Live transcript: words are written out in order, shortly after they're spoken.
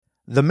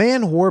The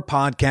Man Whore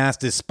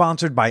Podcast is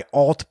sponsored by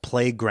Alt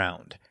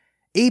Playground.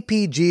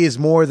 APG is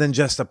more than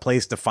just a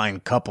place to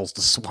find couples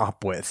to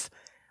swap with.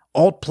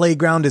 Alt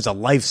Playground is a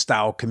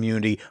lifestyle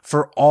community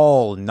for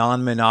all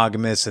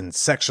non-monogamous and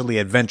sexually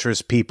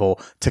adventurous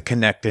people to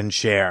connect and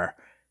share.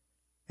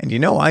 And you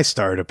know I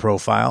started a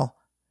profile.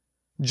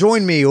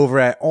 Join me over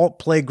at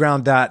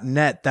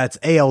altplayground.net. That's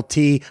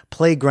A-L-T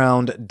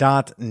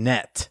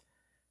playground.net.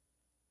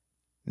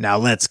 Now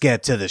let's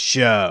get to the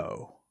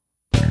show.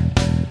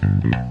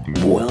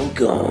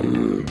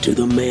 Welcome to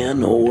the Man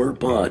Whore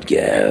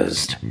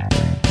Podcast.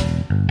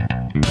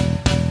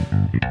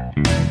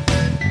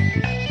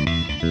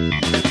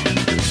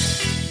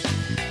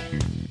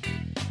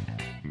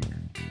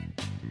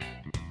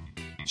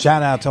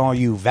 Shout out to all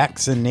you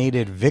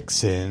vaccinated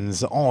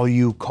vixens, all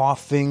you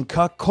coughing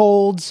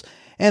cuckolds,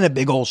 and a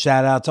big old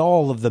shout out to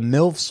all of the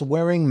MILFs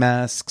wearing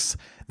masks.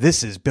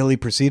 This is Billy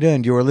Procida,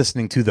 and you're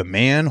listening to the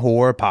Man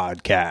Whore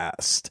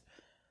Podcast.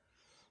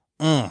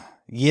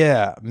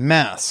 Yeah,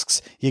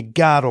 masks. You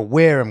gotta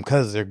wear them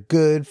because they're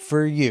good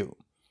for you.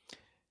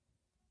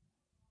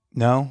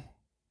 No?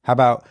 How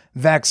about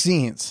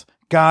vaccines?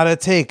 Gotta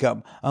take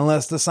them,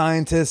 unless the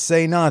scientists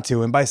say not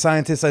to. And by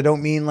scientists, I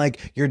don't mean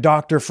like your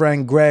doctor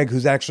friend Greg,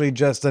 who's actually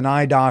just an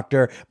eye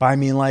doctor, but I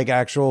mean like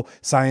actual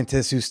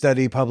scientists who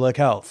study public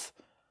health.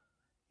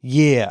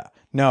 Yeah,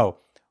 no.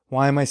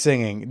 Why am I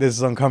singing? This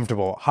is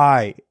uncomfortable.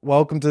 Hi,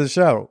 welcome to the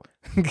show.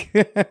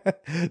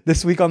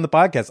 This week on the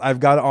podcast, I've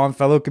got on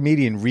fellow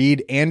comedian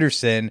Reed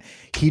Anderson.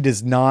 He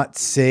does not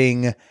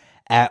sing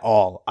at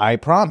all, I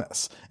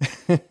promise.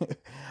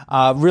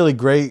 Really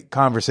great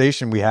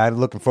conversation we had.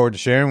 Looking forward to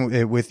sharing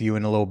it with you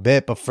in a little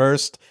bit. But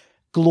first,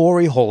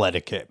 glory hole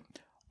etiquette.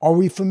 Are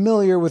we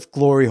familiar with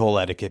glory hole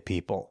etiquette,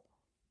 people?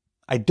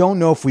 I don't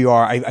know if we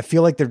are. I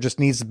feel like there just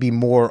needs to be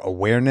more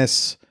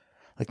awareness.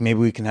 Like maybe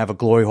we can have a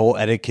glory hole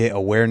etiquette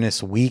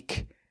awareness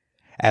week.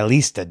 At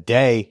least a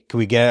day. Could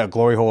we get a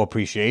glory hole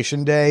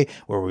appreciation day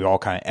where we all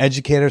kind of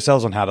educate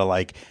ourselves on how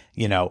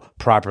to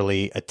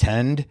properly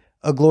attend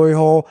a glory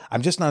hole?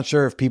 I'm just not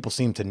sure if people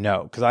seem to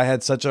know because I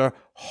had such a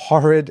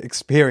horrid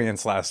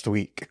experience last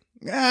week.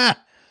 I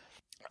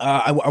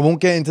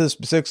won't get into the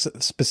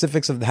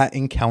specifics of that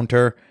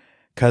encounter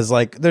because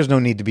there's no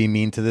need to be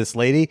mean to this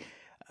lady.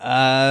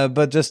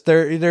 But just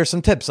there's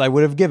some tips I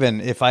would have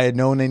given if I had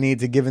known I needed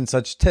to give in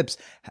such tips.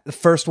 The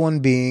first one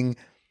being,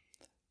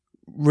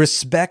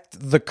 respect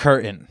the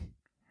curtain,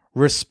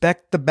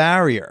 respect the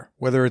barrier,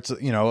 whether it's,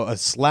 a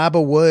slab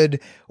of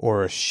wood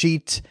or a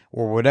sheet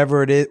or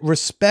whatever it is,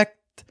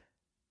 respect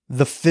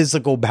the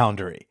physical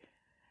boundary.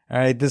 All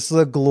right. This is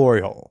a glory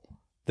hole.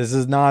 This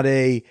is not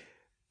a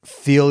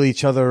feel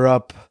each other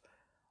up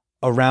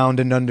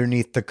around and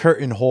underneath the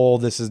curtain hole.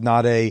 This is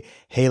not a,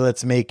 hey,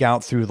 let's make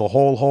out through the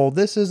whole hole.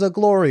 This is a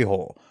glory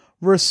hole.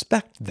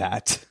 Respect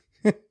that.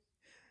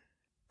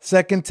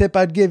 Second tip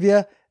I'd give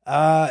you,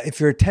 if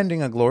you're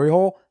attending a glory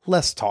hole,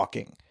 less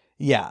talking.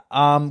 Yeah,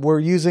 we're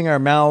using our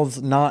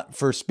mouths not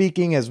for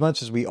speaking as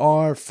much as we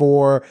are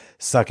for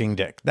sucking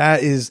dick.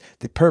 That is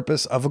the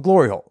purpose of a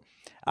glory hole.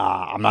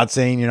 I'm not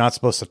saying you're not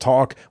supposed to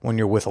talk when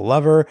you're with a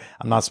lover.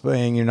 I'm not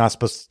saying you're not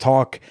supposed to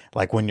talk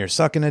like when you're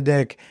sucking a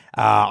dick.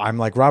 I'm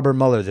like Robert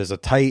Mueller. There's a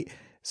tight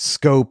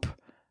scope,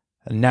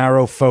 a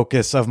narrow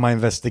focus of my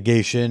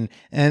investigation.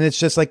 And it's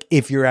just like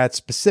if you're at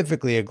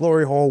specifically a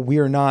glory hole, we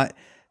are not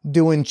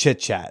doing chit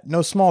chat.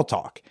 No small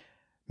talk.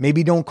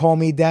 Maybe don't call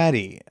me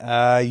daddy.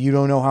 You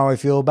don't know how I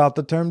feel about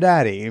the term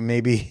daddy.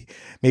 Maybe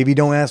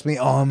don't ask me,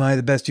 oh, am I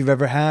the best you've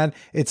ever had?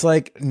 It's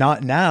like,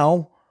 not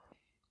now.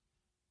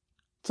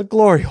 It's a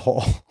glory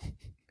hole.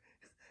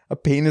 A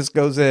penis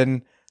goes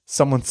in,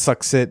 someone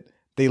sucks it,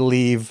 they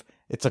leave.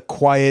 It's a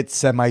quiet,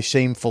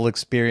 semi-shameful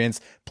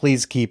experience.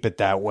 Please keep it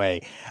that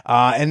way.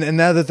 And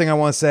another thing I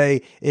want to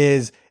say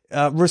is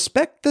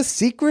respect the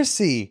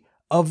secrecy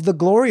of the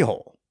glory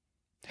hole.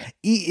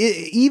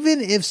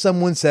 Even if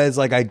someone says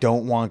I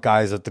don't want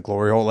guys at the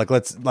glory hole,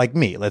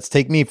 let's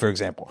take me, for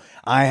example.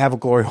 I have a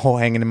glory hole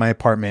hanging in my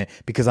apartment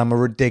because I'm a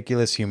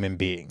ridiculous human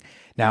being.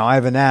 Now I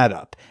have an ad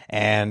up,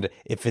 and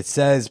if it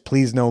says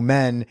please no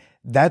men,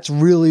 that's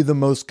really the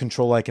most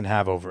control I can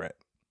have over it.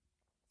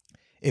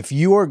 If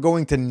you are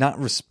going to not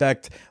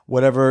respect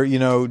whatever,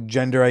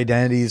 gender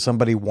identity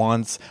somebody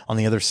wants on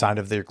the other side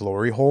of their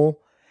glory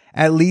hole,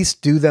 at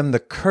least do them the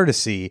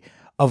courtesy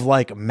of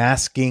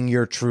masking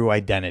your true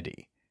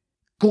identity.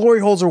 Glory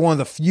holes are one of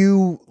the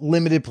few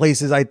limited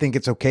places I think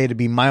it's okay to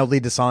be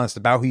mildly dishonest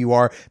about who you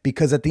are,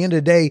 because at the end of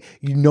the day,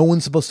 no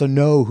one's supposed to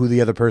know who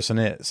the other person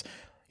is.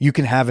 You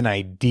can have an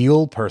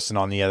ideal person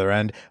on the other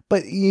end,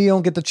 but you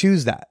don't get to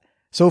choose that.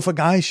 So if a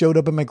guy showed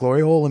up in my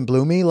glory hole and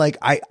blew me,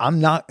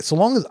 I'm not, so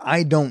long as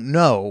I don't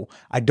know,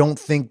 I don't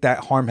think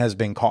that harm has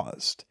been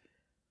caused.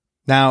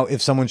 Now,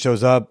 if someone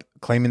shows up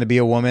claiming to be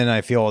a woman,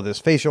 I feel all this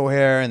facial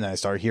hair, and then I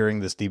start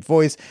hearing this deep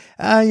voice,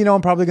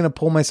 I'm probably going to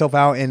pull myself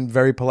out and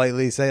very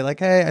politely say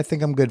hey, I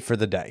think I'm good for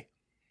the day.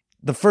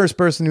 The first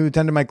person who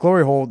attended my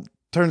glory hole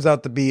turns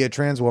out to be a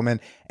trans woman.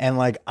 And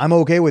like, I'm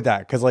okay with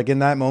that. Cause like in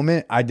that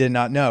moment, I did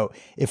not know.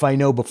 If I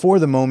know before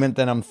the moment,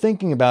 then I'm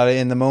thinking about it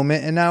in the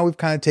moment. And now we've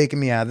kind of taken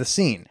me out of the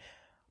scene.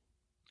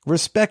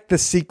 Respect the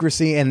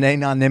secrecy and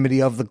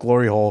anonymity of the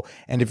glory hole.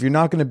 And if you're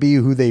not going to be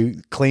who they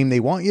claim they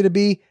want you to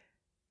be,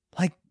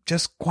 like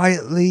just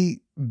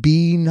quietly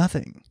be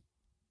nothing.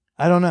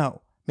 I don't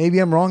know. Maybe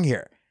I'm wrong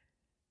here.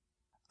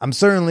 I'm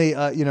certainly,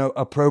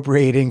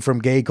 appropriating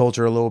from gay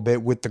culture a little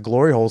bit with the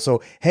glory hole.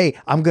 So, hey,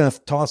 I'm going to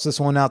toss this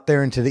one out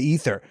there into the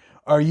ether.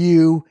 Are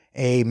you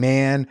a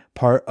man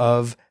part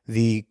of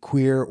the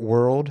queer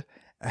world?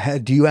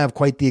 Do you have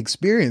quite the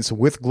experience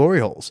with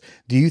glory holes?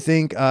 Do you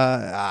think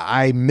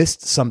I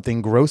missed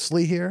something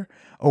grossly here?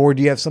 Or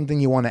do you have something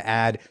you want to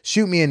add?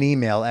 Shoot me an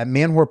email at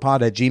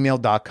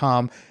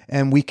manwhorepod@gmail.com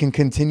and we can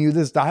continue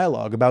this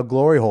dialogue about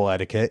glory hole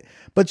etiquette,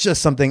 but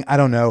just something, I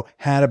don't know,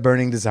 had a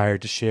burning desire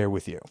to share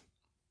with you.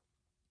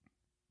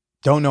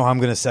 Don't know how I'm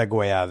going to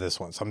segue out of this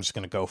one, so I'm just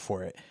going to go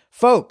for it.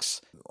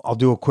 Folks, I'll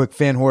do a quick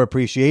fan whore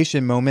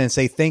appreciation moment and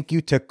say thank you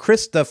to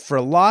Krista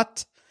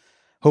Frelot.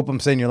 Hope I'm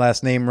saying your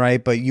last name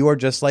right, but you are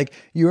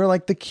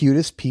like the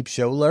cutest peep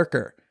show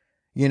lurker.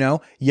 You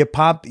know, you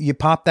pop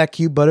that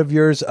cute butt of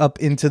yours up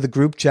into the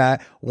group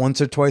chat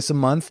once or twice a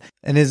month.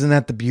 And isn't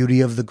that the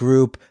beauty of the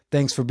group?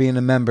 Thanks for being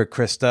a member,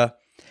 Krista.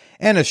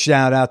 And a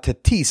shout out to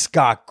T.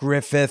 Scott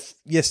Griffith.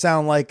 You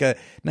sound like a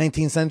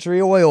 19th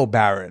century oil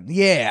baron.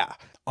 Yeah.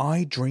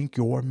 I drink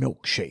your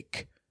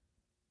milkshake,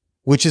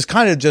 which is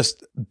kind of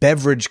just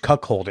beverage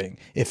cuckolding,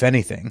 if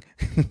anything.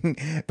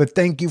 But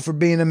thank you for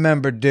being a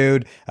member,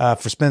 dude,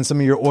 for spending some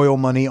of your oil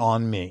money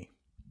on me.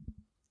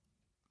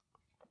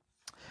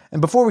 And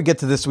before we get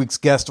to this week's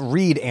guest,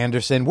 Reed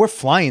Anderson, we're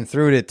flying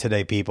through it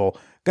today, people.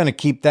 Gonna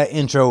keep that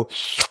intro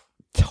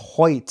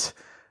tight.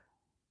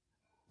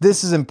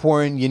 This is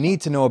important. You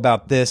need to know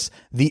about this.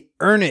 The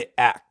Earn It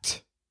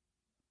Act,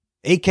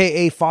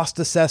 aka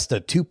FOSTA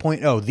SESTA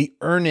 2.0, the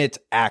Earn It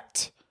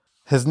Act,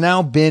 has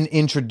now been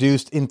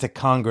introduced into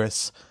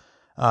Congress.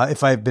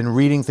 If I've been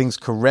reading things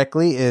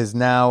correctly, it has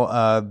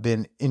now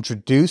been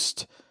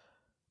introduced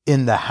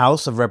in the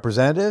House of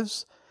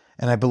Representatives,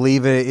 and I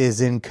believe it is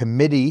in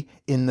committee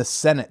in the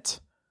Senate.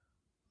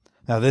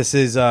 Now, this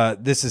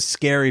is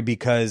scary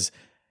because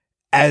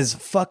as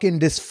fucking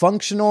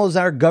dysfunctional as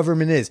our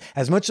government is,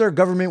 as much as our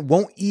government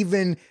won't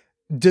even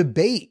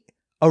debate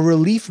a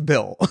relief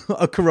bill,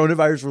 a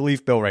coronavirus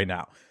relief bill right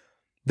now,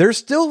 they're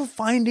still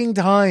finding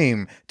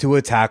time to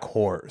attack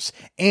whores.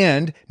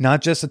 And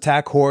not just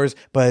attack whores,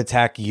 but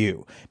attack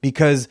you.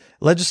 Because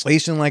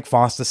legislation like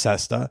FOSTA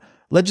SESTA,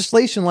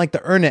 legislation like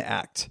the Earn It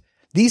Act,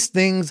 these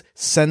things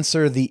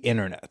censor the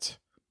internet.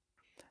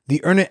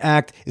 The Earn It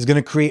Act is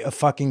going to create a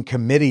fucking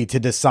committee to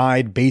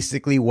decide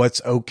basically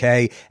what's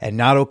okay and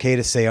not okay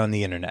to say on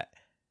the internet.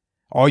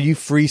 All you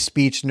free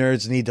speech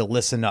nerds need to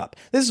listen up.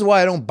 This is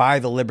why I don't buy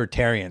the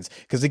libertarians,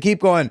 because they keep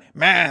going,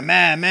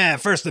 man,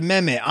 First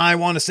Amendment, I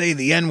want to say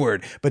the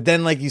N-word. But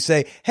then like you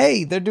say,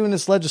 hey, they're doing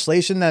this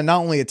legislation that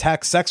not only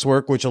attacks sex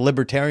work, which a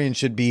libertarian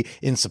should be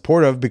in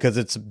support of because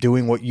it's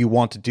doing what you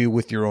want to do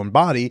with your own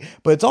body,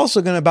 but it's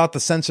also going to about to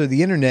censor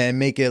the internet and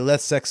make it a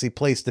less sexy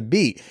place to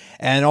be.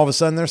 And all of a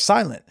sudden they're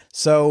silent.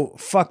 So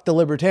fuck the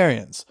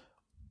libertarians.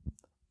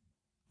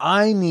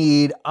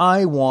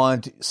 I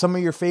want some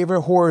of your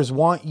favorite whores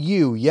want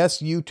you, yes,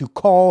 you, to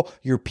call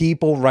your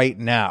people right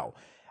now.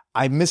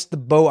 I missed the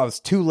boat. I was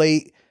too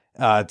late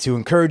to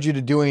encourage you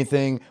to do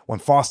anything when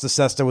FOSTA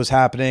SESTA was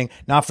happening.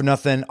 Not for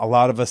nothing, a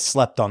lot of us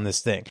slept on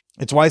this thing.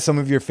 It's why some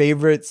of your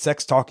favorite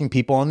sex-talking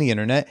people on the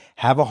internet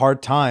have a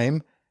hard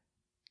time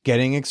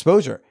getting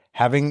exposure.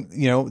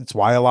 It's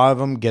why a lot of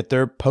them get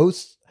their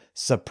posts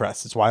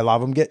suppressed. It's why a lot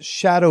of them get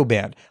shadow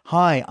banned.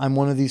 Hi, I'm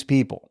one of these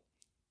people.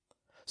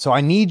 So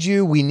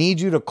we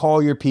need you to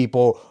call your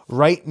people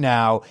right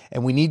now,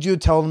 and we need you to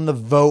tell them to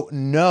vote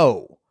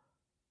no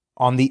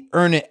on the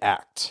Earn It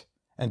Act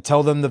and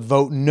tell them to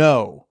vote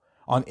no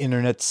on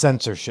internet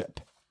censorship.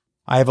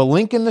 I have a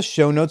link in the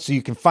show notes so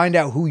you can find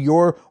out who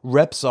your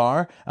reps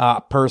are.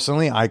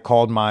 Personally, I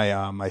called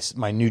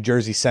my New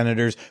Jersey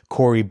senators,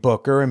 Cory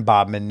Booker and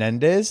Bob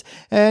Menendez.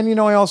 And,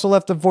 I also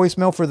left a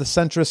voicemail for the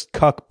centrist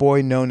cuck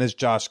boy known as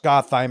Josh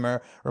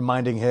Gottheimer,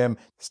 reminding him,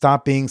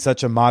 stop being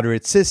such a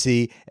moderate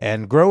sissy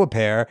and grow a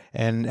pair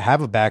and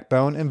have a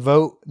backbone and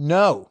vote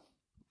no.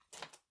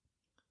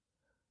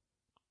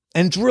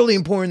 And it's really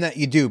important that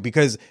you do,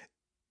 because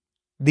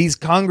these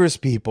Congress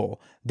people,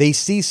 they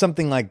see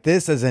something like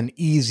this as an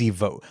easy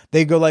vote.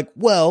 They go like,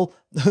 well,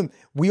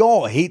 we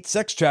all hate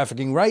sex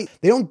trafficking, right?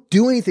 They don't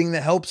do anything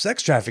that helps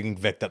sex trafficking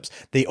victims.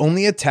 They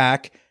only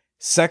attack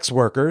sex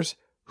workers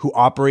who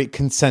operate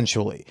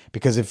consensually.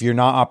 Because if you're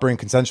not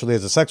operating consensually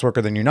as a sex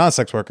worker, then you're not a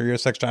sex worker. You're a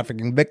sex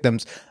trafficking victim.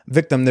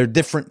 They're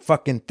different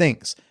fucking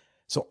things.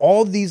 So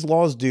all these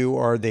laws do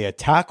are they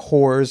attack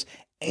whores,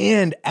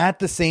 and at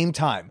the same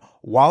time,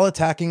 while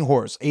attacking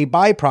whores, a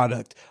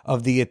byproduct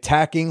of the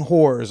attacking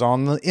whores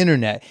on the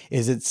internet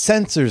is it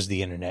censors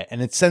the internet,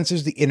 and it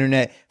censors the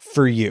internet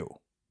for you.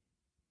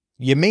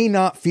 You may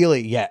not feel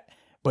it yet,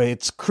 but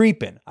it's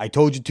creeping. I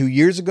told you 2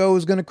 years ago it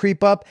was going to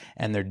creep up,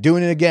 and they're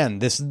doing it again.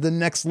 This is the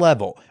next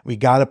level. We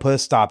got to put a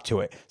stop to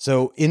it.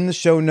 So in the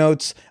show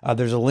notes,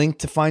 there's a link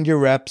to find your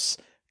reps.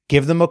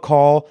 Give them a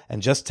call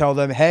and just tell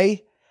them,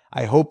 hey,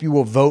 I hope you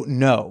will vote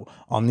no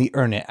on the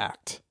Earn It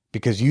Act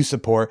because you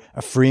support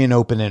a free and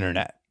open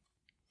internet.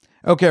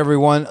 Okay,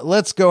 everyone,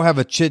 let's go have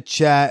a chit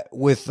chat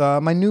with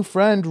my new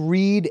friend,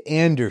 Reed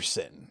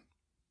Anderson.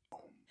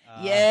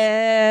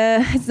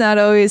 Yeah, it's not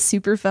always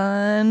super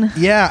fun.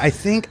 Yeah, I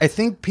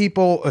think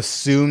people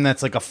assume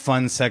that's like a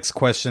fun sex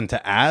question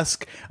to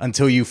ask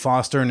until you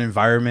foster an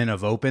environment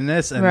of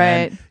openness, and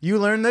then you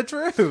learn the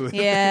truth.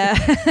 Yeah.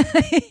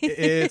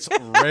 It's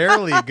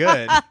rarely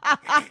good.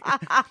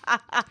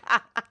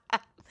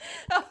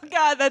 Oh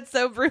God, that's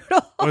so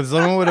brutal. When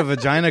someone with a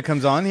vagina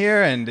comes on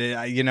here, and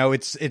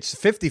it's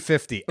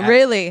 50-50 at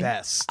really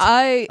best.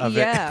 I am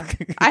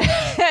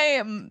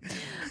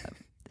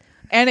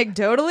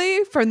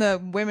anecdotally from the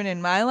women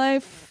in my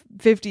life,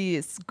 50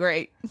 is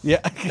great.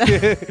 Yeah.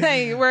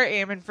 Hey, we're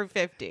aiming for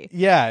 50.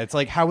 Yeah, it's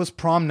like, how was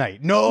prom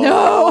night? No,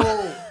 not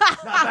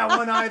that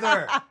one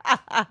either.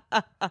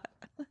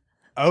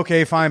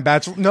 Okay, fine.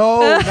 Bachelor.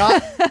 No,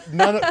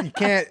 none of, you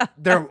can't.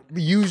 They're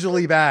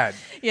usually bad.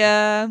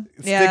 Yeah.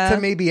 Stick to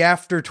maybe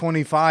after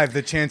 25.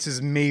 The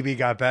chances maybe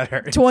got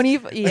better. 20. Yeah.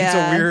 It's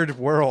a weird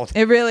world.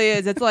 It really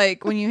is. It's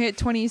like when you hit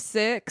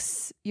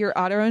 26, your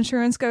auto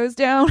insurance goes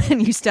down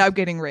and you stop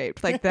getting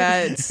raped. Like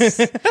that's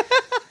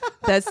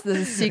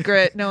the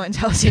secret no one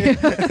tells you.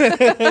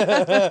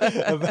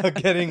 About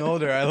getting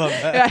older. I love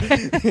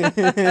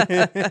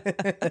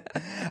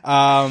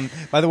that.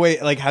 By the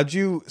way, like,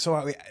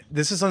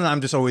 this is something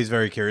I'm just always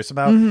very curious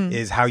about,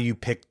 is how you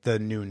picked the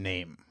new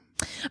name.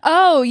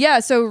 Oh yeah,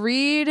 so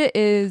Reed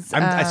is.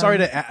 I'm sorry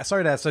to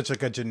ask such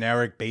like a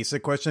generic,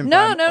 basic question.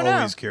 No, but I'm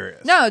always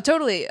curious. No,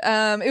 totally.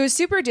 It was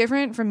super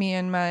different for me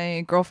and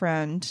my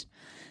girlfriend.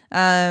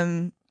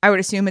 I would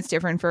assume it's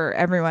different for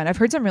everyone. I've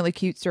heard some really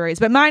cute stories,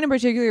 but mine in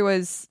particular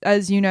was,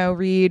 as you know,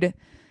 Reed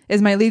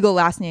is my legal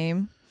last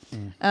name.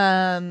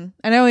 And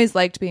I always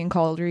liked being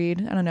called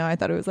Reed. I don't know. I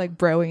thought it was like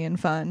broy and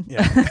fun.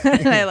 Yeah.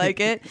 And I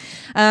like it.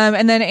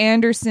 And then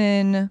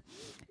Anderson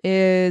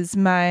is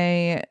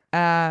my,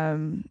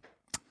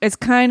 it's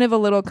kind of a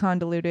little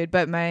convoluted,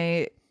 but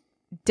my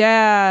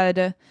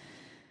dad,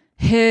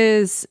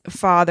 his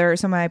father,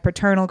 so my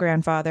paternal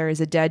grandfather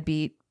is a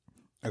deadbeat.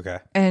 Okay.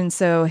 And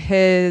so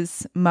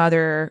his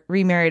mother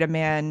remarried a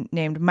man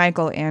named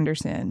Michael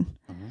Anderson.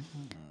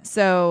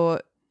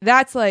 So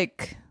that's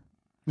like...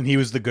 And he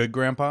was the good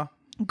grandpa?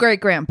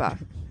 Great grandpa.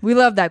 We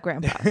love that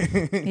grandpa.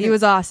 He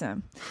was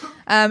awesome.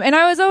 And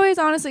I was always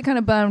honestly kind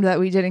of bummed that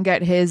we didn't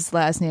get his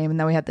last name and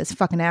that we had this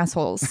fucking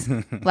asshole's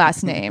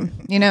last name,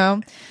 you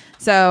know?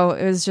 So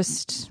it was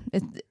just...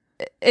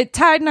 It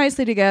tied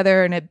nicely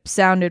together and it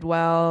sounded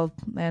well.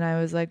 And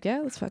I was like, yeah,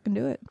 let's fucking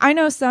do it. I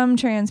know some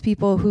trans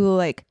people who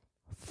like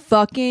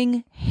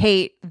fucking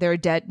hate their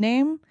dead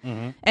name,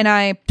 and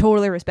I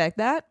totally respect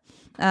that.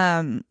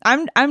 I'm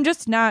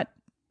just not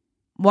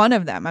one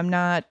of them. I'm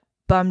not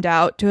bummed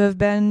out to have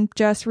been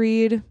Jess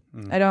Reed.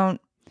 I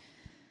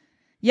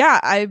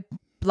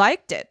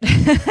liked it.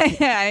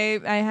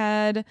 I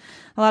had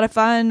a lot of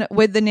fun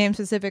with the name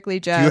specifically,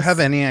 Jess. Do you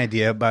have any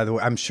idea, by the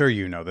way, I'm sure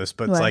you know this,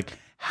 but it's like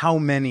how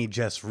many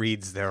Jess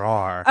Reeds there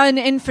are? An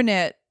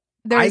infinite.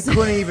 I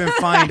couldn't even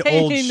find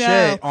old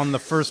shit on the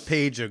first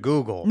page of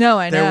Google. No,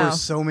 I know. There were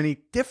so many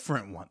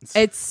different ones.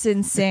 It's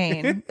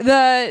insane.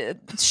 The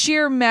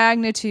sheer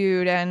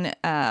magnitude and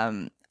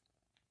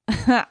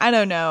I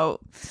don't know.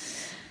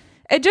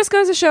 It just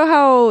goes to show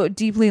how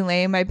deeply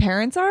lame my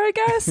parents are, I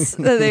guess,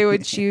 that they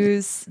would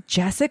choose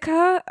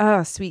Jessica.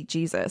 Oh, sweet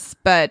Jesus.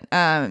 But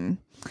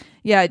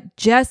yeah,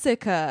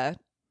 Jessica.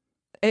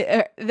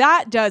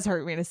 That does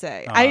hurt me to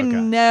say. I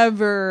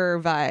never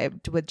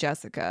vibed with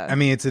Jessica. I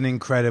mean, it's an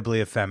incredibly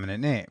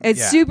effeminate name.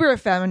 It's super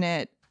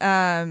effeminate.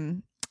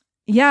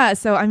 Yeah,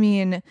 so I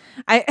mean,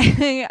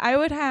 I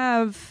would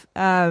have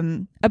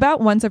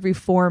about once every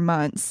 4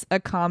 months a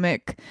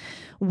comic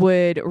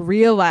would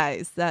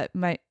realize that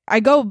I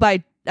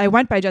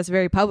went by Jess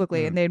very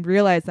publicly, and they'd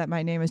realize that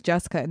my name is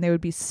Jessica, and they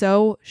would be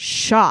so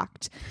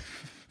shocked.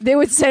 They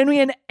would send me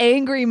an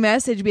angry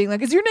message being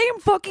like, is your name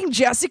fucking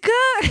Jessica?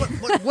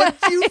 What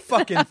do you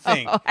fucking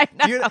think? I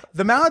know.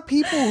 The amount of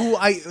people who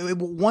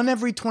one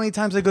every 20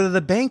 times I go to the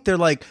bank, they're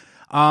like,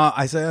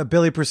 I say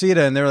Billy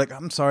Procida, and they're like,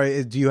 I'm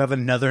sorry, do you have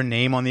another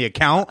name on the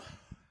account?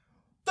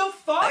 The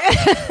fuck?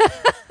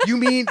 You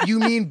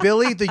mean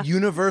Billy, the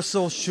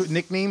universal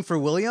nickname for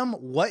William?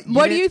 What?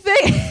 What do you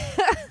think?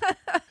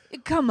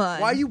 Come on.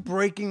 Why are you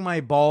breaking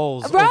my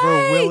balls Right.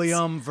 over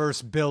William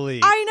versus Billy?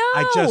 I know.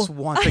 I just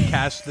want to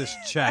cash this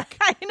check.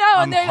 I know.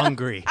 I'm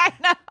hungry. I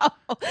know.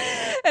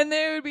 And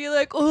they would be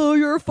like, oh,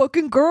 you're a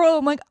fucking girl.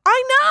 I'm like,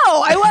 I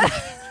know.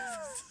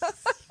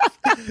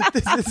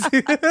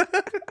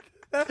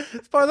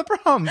 It's part of the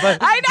problem. But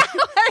I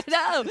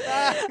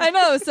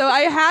know. So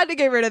I had to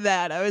get rid of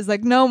that. I was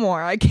like, no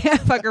more. I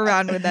can't fuck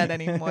around with that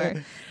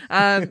anymore.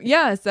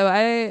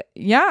 It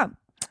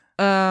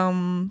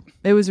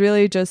was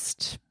really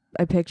just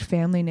I picked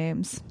family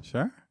names.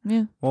 Sure.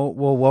 Yeah. Well,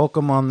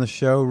 welcome on the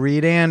show,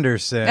 Reed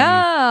Anderson.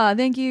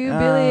 Thank you,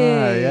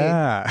 Billy.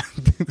 Yeah.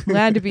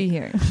 Glad to be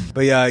here.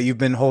 But yeah, you've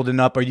been holding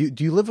up. Do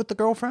you live with the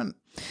girlfriend?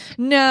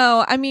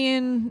 No, I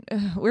mean,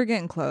 we're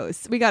getting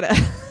close. We gotta,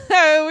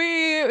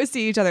 we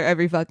see each other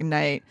every fucking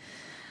night.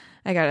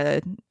 I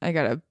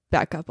gotta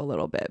back up a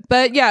little bit.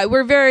 But yeah,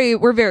 we're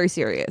very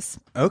serious.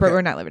 Okay. But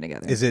we're not living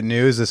together. Is it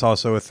new? Is this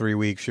also a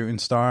 3-week shooting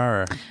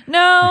star? Or?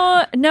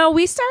 No,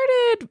 we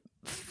started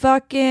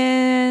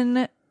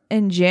fucking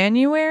in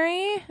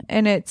January,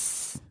 and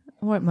it's,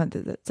 what month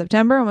is it?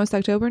 September, almost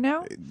October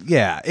now?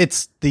 Yeah,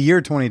 it's the year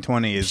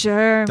 2020 is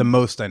Sure. the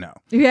most I know.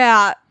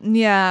 Yeah.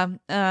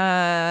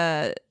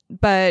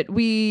 But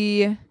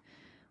we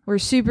were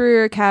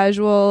super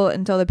casual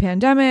until the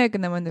pandemic,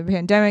 and then when the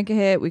pandemic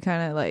hit, we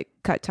kind of like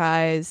cut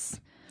ties.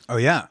 Oh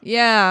yeah.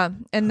 Yeah,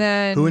 and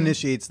then Who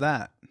initiates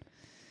that?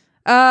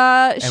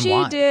 She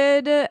why?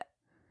 did.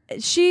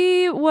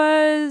 She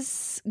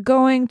was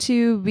going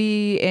to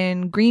be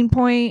in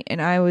Greenpoint, and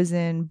I was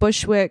in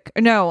Bushwick.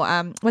 No,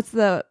 what's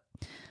the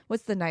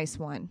nice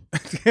one?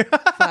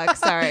 Fuck,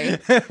 sorry.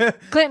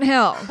 Clinton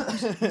Hill.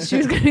 She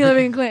was going to be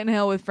living in Clinton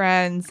Hill with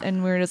friends,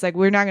 and we were just like,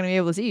 we're not going to be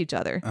able to see each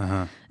other.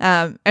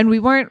 And we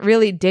weren't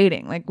really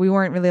dating. Like, we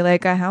weren't really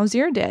like, how's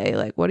your day?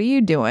 Like, what are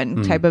you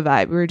doing? Type of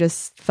vibe. We were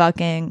just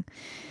fucking.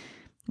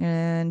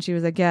 And she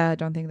was like, yeah, I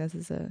don't think this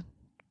is a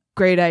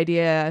great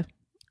idea.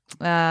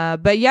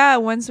 But yeah,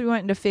 once we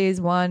went into phase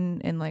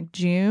 1 in like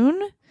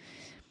June,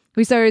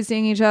 we started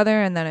seeing each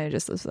other, and then it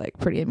just was like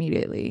pretty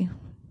immediately.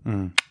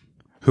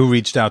 Who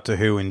reached out to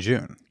who in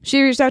June?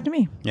 She reached out to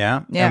me.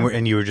 Yeah, Yeah.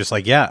 and you were just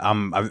like, yeah.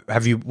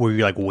 Were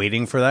you like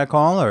waiting for that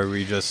call, or were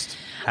you just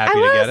happy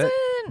to get it?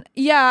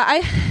 Yeah, I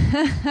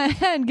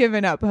had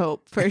given up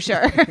hope for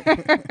sure.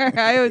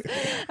 I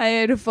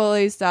had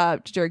fully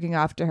stopped jerking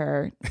off to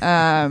her.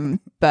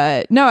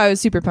 But no, I was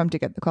super pumped to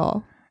get the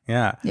call.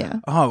 Yeah. Yeah.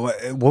 Oh,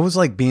 what was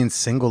like being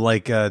single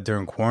like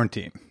during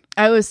quarantine?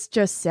 I was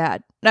just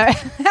sad. There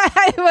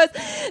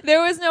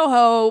was no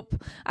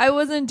hope. I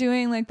wasn't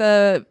doing like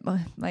the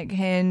like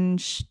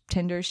Hinge,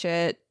 Tinder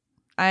shit.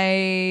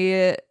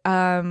 I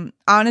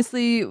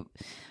honestly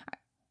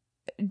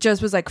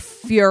just was like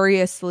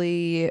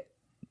furiously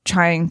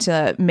trying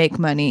to make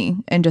money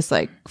and just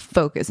like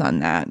focus on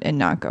that and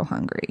not go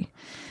hungry.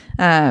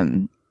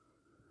 I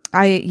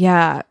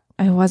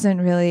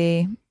wasn't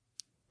really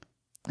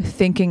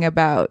thinking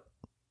about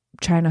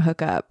trying to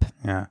hook up.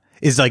 Yeah.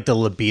 Is like the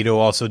libido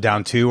also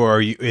down too, or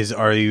are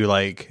you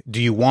like,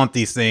 do you want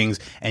these things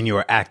and you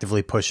are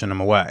actively pushing them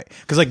away?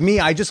 Because like me,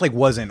 I just like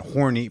wasn't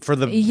horny for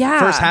the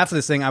first half of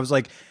this thing. I was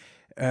like,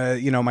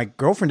 my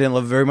girlfriend didn't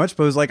love it very much,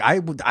 but it was like I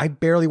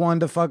barely wanted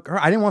to fuck her.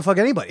 I didn't want to fuck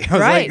anybody. I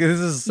was like, this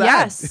is sad.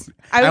 Yes.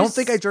 I don't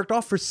think I jerked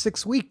off for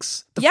 6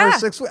 weeks. The first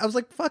 6 weeks, I was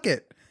like, fuck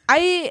it.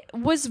 I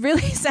was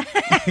really sad.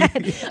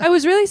 I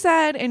was really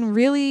sad and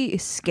really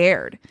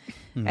scared.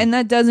 And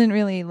that doesn't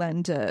really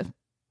lend to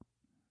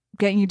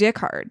getting your dick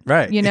hard.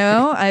 Right. You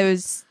know, I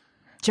was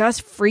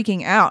just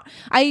freaking out.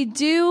 I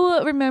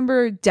do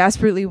remember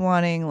desperately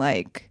wanting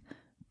like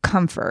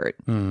comfort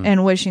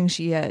and wishing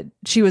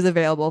she was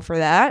available for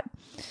that.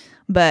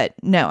 But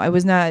no, I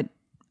was not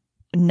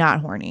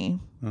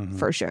horny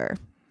for sure.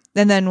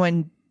 And then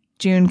when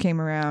June came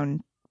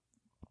around,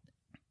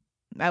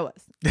 I was.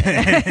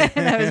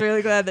 And I was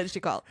really glad that she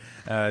called.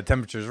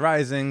 Temperatures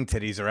rising,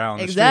 titties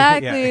around.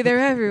 Exactly. Yeah. They're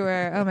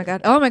everywhere.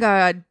 Oh my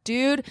God.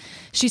 Dude,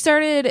 she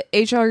started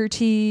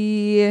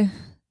HRT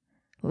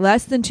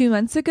less than 2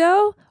 months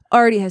ago,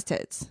 already has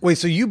tits. Wait,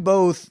 so you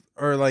both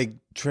are like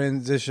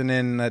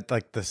transitioning at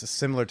like the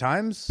similar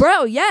times?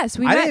 Bro, yes.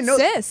 We met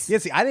cis. Yeah,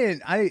 see,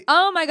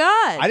 Oh my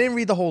God. I didn't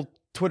read the whole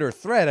Twitter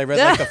thread. I read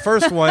like the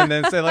first one and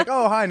then say like,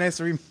 oh, hi, nice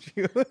to meet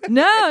you.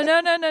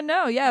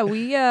 No. Yeah,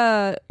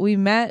 we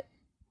met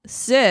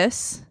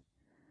cis,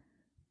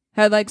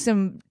 had like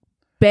some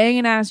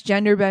banging ass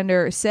gender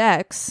bender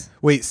sex.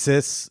 Wait,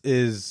 cis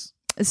is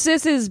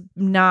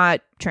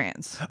not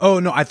trans. Oh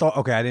no, I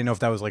didn't know if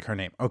that was like her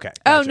name. Okay.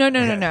 Oh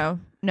Gotcha.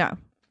 no.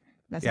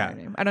 That's not her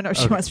name. I don't know if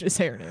she wants me to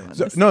say her name on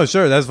this. No,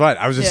 sure, that's fine.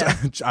 I was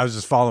just I was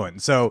just following.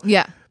 So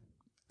yeah.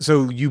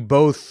 So you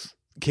both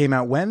came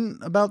out when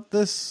about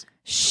this?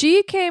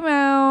 She came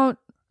out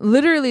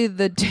literally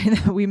the day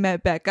that we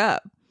met back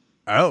up.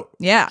 Oh.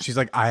 Yeah. She's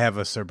like, I have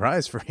a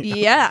surprise for you.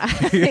 Yeah.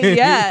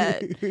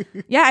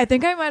 Yeah, I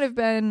think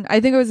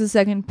it was the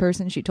second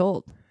person she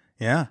told.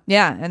 Yeah.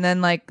 Yeah, and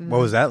then like what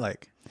was that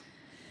like?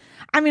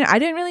 I mean, I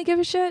didn't really give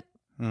a shit.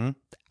 Mm-hmm.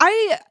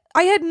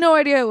 I had no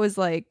idea it was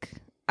like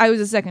I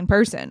was a second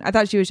person. I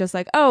thought she was just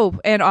like, oh,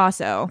 and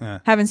also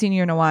haven't seen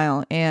you in a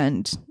while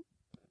and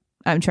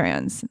I'm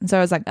trans. And so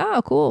I was like,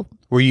 oh, cool.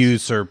 Were you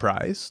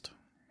surprised?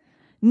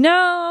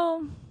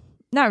 No,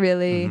 not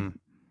really. Mm-hmm.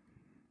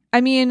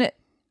 I mean,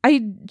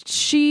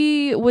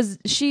 she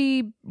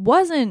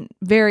wasn't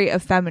very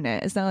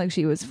effeminate. It's not like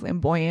she was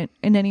flamboyant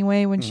in any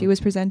way when she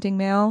was presenting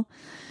male.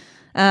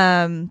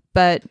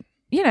 But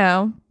you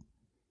know,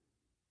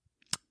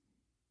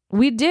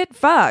 we did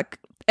fuck.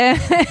 And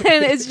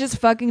it's just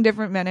fucking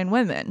different men and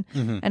women.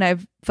 And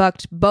I've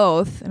fucked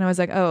both. And I was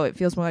like, oh, it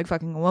feels more like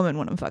fucking a woman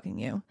when I'm fucking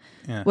you.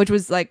 Yeah. Which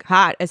was like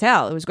hot as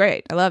hell. It was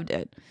great. I loved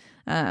it.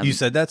 You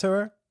said that to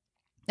her?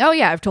 Oh,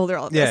 yeah. I've told her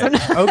all of this.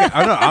 Yeah. Okay.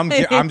 I don't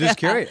know. I'm just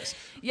curious.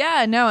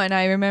 Yeah, no. And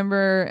I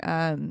remember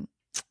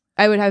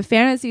I would have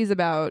fantasies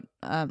about,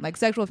 like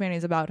sexual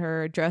fantasies about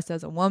her dressed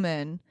as a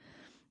woman.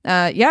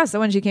 So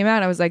when she came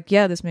out, I was like,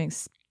 yeah, this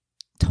makes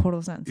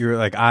total sense. You were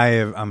like,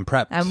 I'm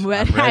prepped. I'm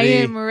ready. I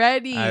am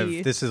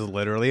ready. This is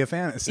literally a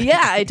fantasy. Yeah,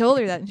 I told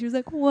her that. And she was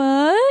like,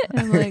 what? And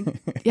I'm like,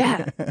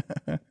 yeah,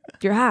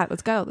 you're hot.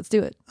 Let's go. Let's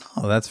do it.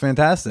 Oh, that's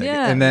fantastic.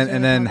 Yeah, and then it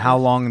was really how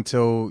long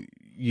until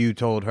you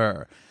told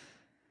her?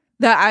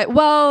 Did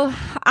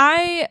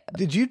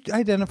you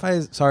identify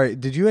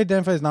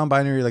as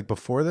non-binary like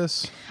before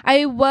this?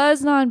 I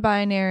was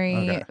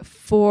non-binary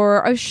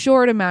for a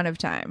short amount of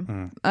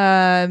time.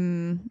 I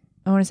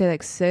want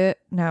to say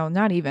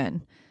not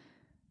even.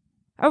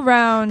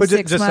 Around but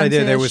 6 just months.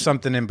 idea there was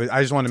something in, but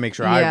I just wanted to make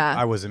sure Yeah.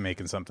 I wasn't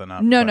making something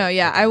up. No,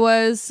 I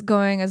was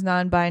going as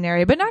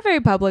non-binary, but not very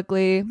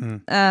publicly.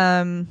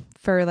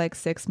 For like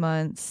 6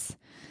 months.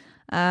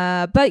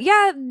 But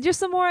yeah,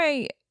 just the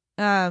more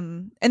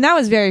and that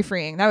was very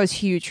freeing. That was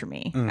huge for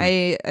me.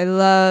 I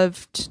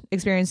loved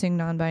experiencing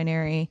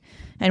non-binary,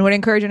 and would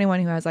encourage anyone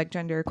who has like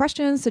gender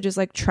questions to just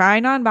like try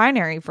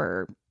non-binary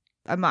for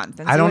a month.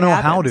 And I don't see what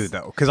know how to happens.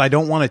 though, because I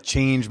don't want to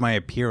change my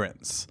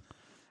appearance.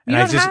 You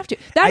don't have to.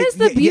 That is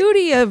the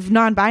beauty of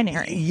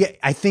non-binary. Yeah,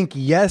 I think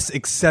yes,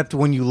 except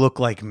when you look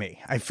like me.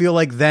 I feel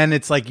like then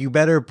it's like you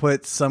better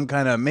put some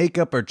kind of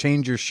makeup or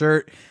change your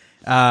shirt,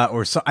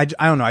 or so. I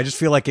don't know. I just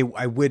feel like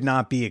I would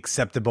not be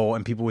acceptable,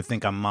 and people would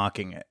think I'm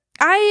mocking it.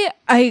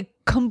 I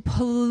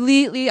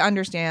completely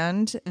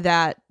understand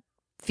that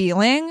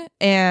feeling,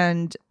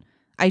 and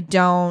I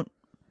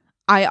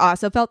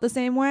also felt the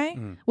same way,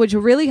 which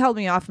really held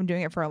me off from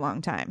doing it for a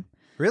long time.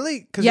 Really?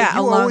 Because Yeah, you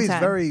a were long always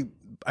time.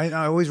 I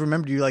always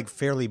remembered you like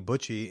fairly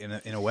butchy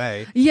in a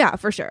way. Yeah,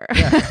 for sure.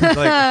 Yeah,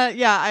 like,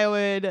 Yeah, I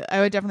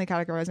would definitely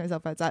categorize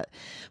myself as that.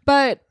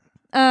 But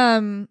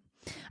I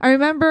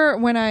remember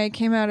when I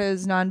came out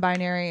as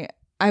non-binary,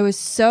 I was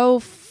so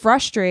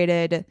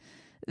frustrated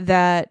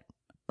that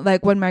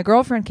like when my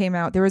girlfriend came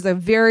out, there was a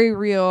very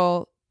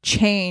real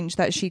change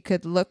that she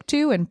could look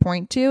to and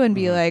point to and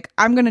be like,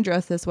 I'm going to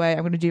dress this way. I'm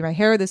going to do my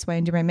hair this way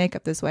and do my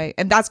makeup this way.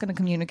 And that's going to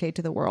communicate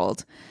to the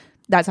world.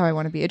 That's how I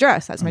want to be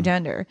addressed. That's my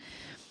gender.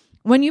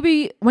 When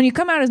you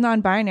come out as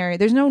non-binary,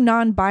 there's no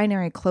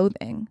non-binary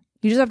clothing.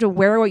 You just have to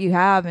wear what you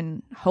have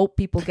and hope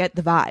people get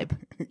the vibe,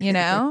 you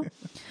know?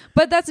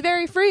 But that's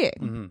very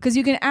freeing because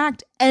you can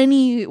act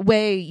any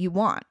way you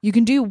want. You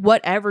can do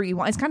whatever you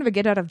want. It's kind of a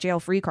get out of jail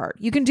free card.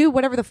 You can do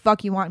whatever the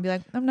fuck you want and be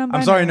like, I'm non-binary.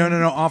 I'm sorry,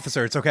 no,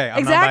 officer, it's okay. I'm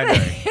Exactly.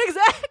 non-binary.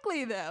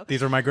 Exactly, though.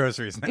 These are my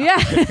groceries now. Yeah.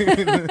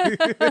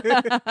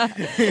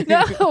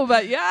 No,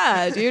 but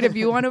yeah, dude, if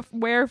you want to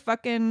wear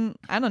fucking,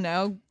 I don't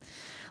know,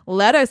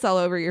 lettuce all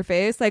over your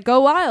face, like go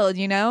wild,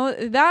 you know?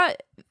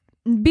 That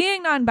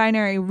being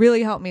non-binary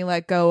really helped me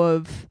let go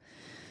of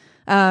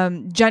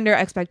gender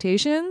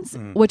expectations,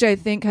 which I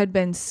think had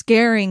been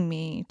scaring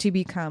me to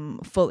become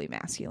fully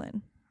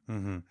masculine.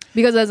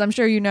 Because as I'm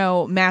sure you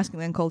know,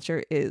 masculine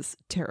culture is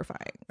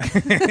terrifying.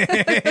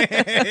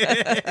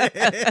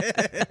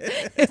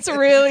 It's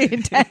really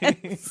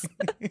intense.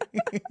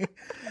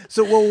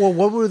 So, well,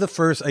 what were the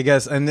first? I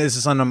guess, and this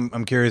is something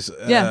I'm curious.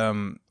 Yeah.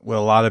 With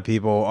a lot of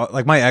people,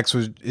 like my ex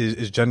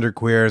is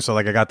genderqueer, so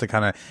like I got to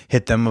kind of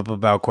hit them up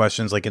about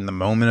questions like in the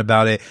moment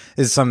about it.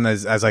 This is something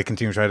as I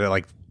continue to try to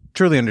like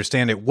truly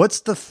understand it. What's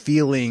the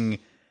feeling?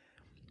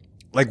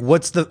 Like,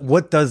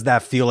 what does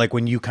that feel like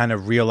when you kind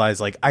of realize,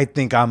 like, I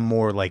think I'm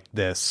more like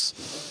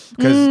this?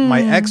 Because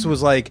my ex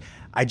was like,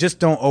 I just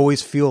don't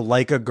always feel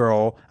like a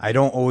girl. I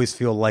don't always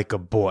feel like a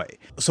boy.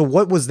 So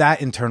what was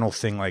that internal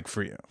thing like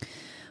for you?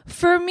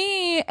 For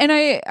me, and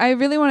I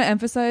really want to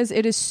emphasize,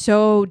 it is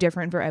so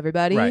different for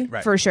everybody,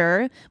 right. For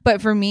sure. But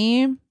for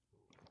me,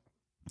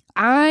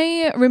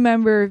 I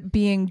remember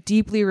being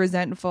deeply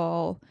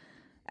resentful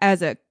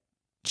as a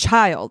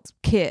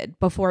kid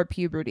before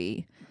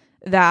puberty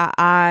that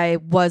I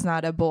was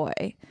not a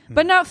boy,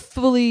 but not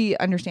fully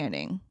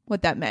understanding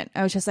what that meant.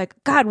 I was just like,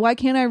 God, why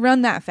can't I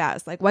run that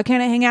fast? Like, why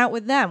can't I hang out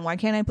with them? Why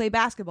can't I play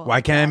basketball?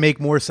 Why can't I make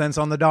more sense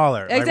on the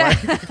dollar?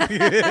 Exactly. Like,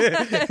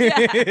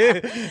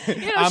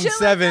 I'm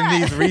 7.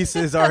 Like these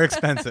Reese's are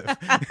expensive.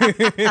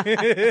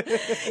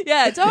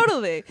 Yeah,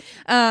 totally.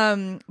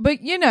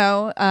 But you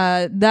know,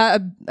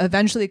 that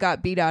eventually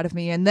got beat out of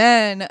me. And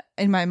then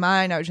in my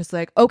mind, I was just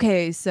like,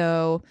 okay,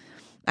 so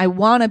I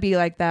want to be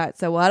like that.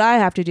 So what I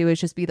have to do is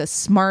just be the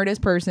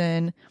smartest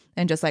person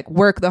and just like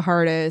work the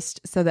hardest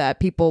so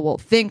that people will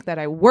think that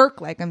I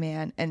work like a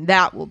man. And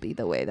that will be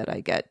the way that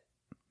I get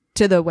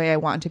to the way I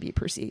want to be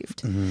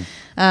perceived.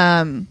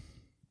 And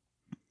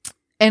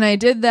I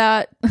did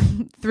that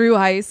through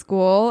high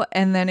school.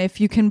 And then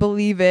if you can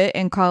believe it,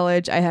 in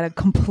college, I had a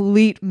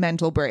complete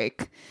mental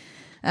break.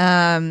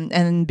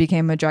 And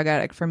became a drug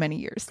addict for many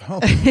years. Oh.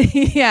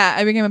 Yeah,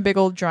 I became a big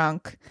old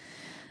drunk.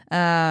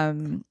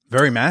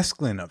 Very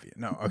masculine of you.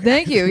 No, okay.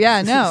 Thank you.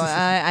 Yeah, no,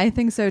 I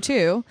think so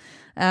too.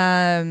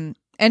 And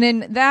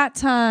in that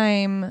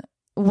time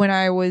when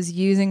I was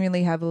using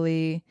really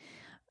heavily,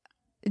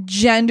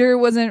 gender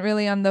wasn't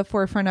really on the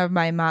forefront of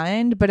my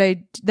mind, but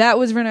that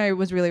was when I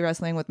was really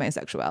wrestling with my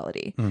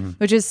sexuality,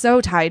 which is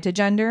so tied to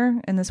gender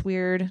in this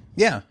weird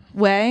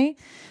way.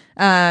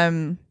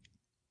 But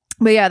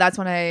yeah, that's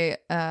when I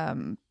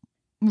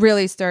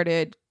really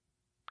started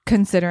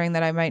considering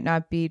that I might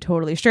not be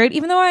totally straight,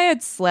 even though I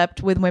had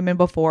slept with women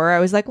before. I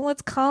was like, well,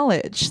 it's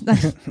college.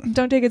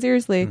 Don't take it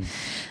seriously.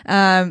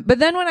 But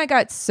then when I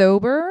got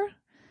sober,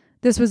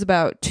 this was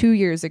about 2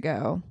 years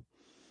ago,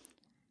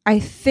 I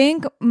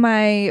think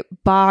my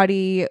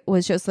body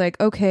was just like,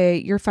 okay,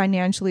 you're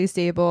financially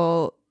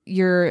stable.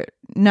 You're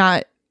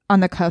not on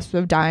the cusp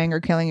of dying or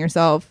killing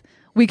yourself.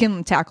 We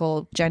can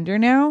tackle gender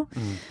now.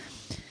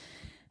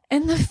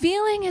 And the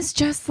feeling is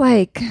just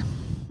like,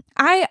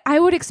 I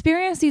would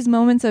experience these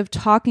moments of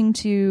talking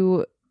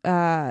to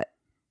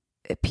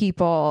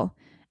people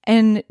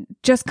and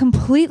just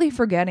completely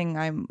forgetting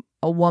I'm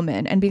a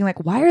woman and being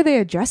like, why are they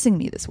addressing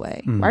me this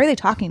way? Why are they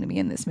talking to me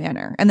in this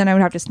manner? And then I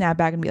would have to snap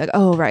back and be like,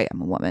 oh, right,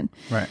 I'm a woman.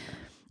 Right.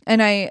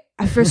 And I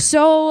for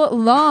so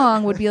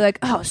long would be like,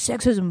 oh,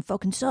 sexism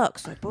fucking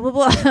sucks. Like, blah, blah,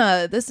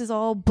 blah. This is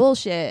all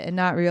bullshit. And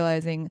not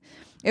realizing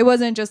it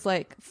wasn't just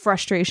like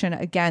frustration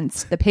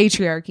against the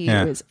patriarchy.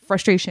 Yeah. It was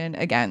frustration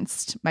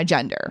against my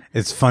gender.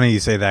 It's funny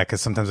you say that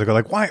because sometimes I go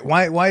like,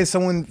 why is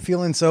someone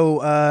feeling so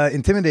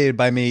intimidated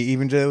by me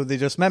even though they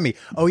just met me?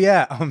 Oh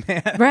yeah, oh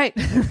man, Right.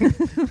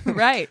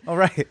 Right. all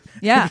right,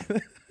 Yeah.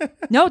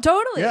 No,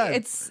 totally.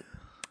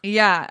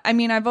 Yeah. I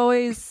mean, I've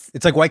always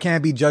It's like, why can't I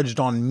be judged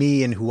on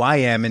me and who I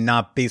am and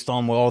not based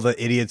on what all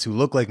the idiots who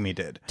look like me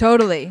did?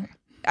 totally.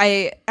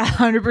 I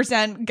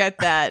 100% get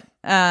that.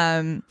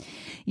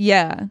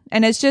 Yeah.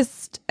 And it's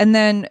just, and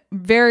then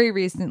very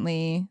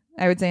recently,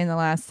 I would say in the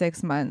last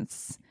 6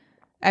 months,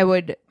 I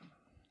would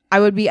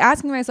be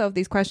asking myself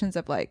these questions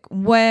of like,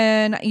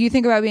 when you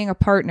think about being a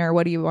partner,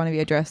 what do you want to be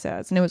addressed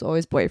as? And it was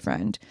always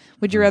boyfriend.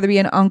 Would you rather be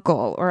an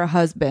uncle or a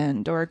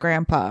husband or a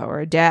grandpa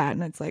or a dad?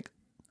 And it's like,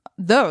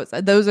 those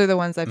are the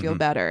ones I feel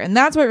better. And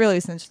that's what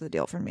really cinched the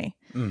deal for me.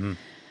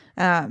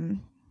 Because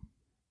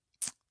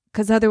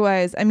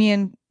otherwise, I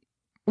mean,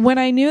 when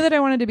I knew that I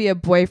wanted to be a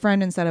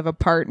boyfriend instead of a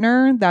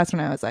partner, that's when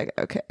I was like,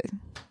 okay,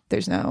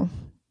 there's no,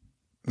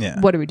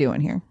 what are we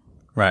doing here?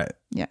 Right.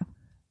 Yeah.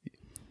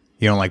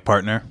 You don't like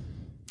partner?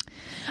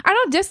 I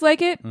don't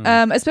dislike it,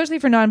 especially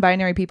for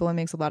non-binary people. It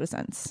makes a lot of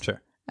sense.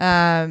 Sure.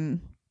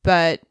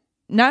 But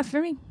not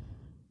for me.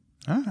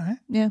 All right.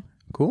 Yeah.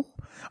 Cool.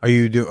 Are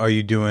you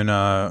doing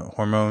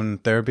hormone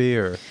therapy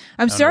or? I'm I don't know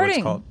what it's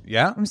starting. called.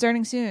 Yeah. I'm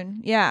starting soon.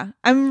 Yeah.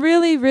 I'm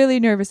really, really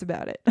nervous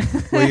about it.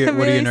 What are you, I'm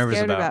what are you really nervous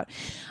scared about?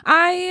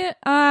 I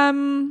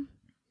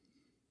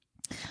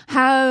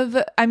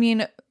have, I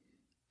mean,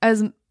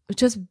 as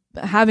just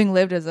having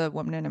lived as a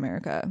woman in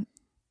America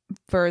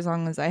for as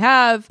long as I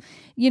have,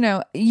 you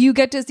know, you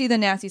get to see the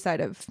nasty side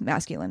of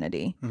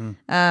masculinity.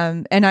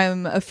 And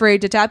I'm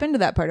afraid to tap into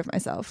that part of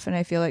myself. And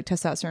I feel like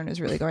testosterone is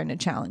really going to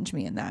challenge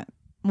me in that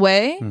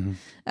way.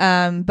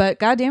 But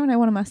goddamn it, I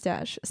want a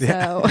mustache.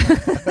 So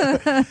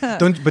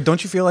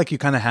Don't you feel like you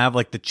kind of have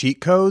like the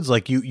cheat codes,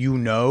 like you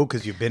know,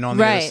 because you've been on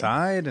the other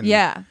side, and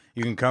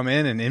you can come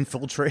in and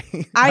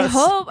infiltrate. I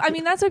hope. I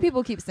mean, that's what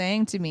people keep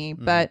saying to me,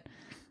 but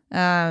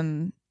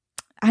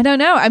I don't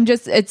know. I'm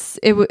just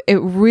it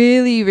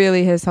really,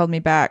 really has held me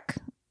back.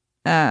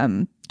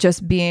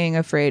 Just being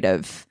afraid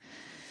of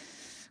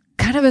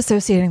kind of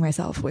associating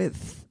myself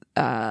with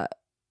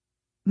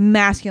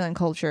masculine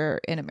culture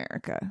in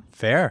America.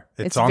 Fair.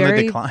 It's on the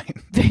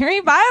decline.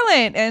 Very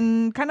violent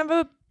and kind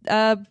of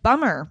a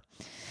bummer.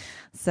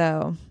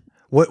 So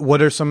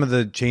what are some of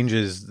the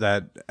changes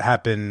that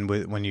happen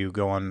when you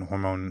go on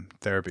hormone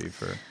therapy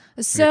for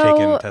you're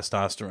taking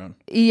testosterone?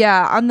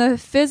 Yeah, on the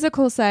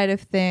physical side of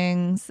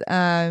things,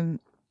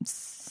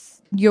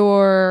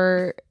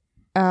 your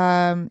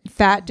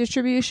fat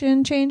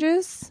distribution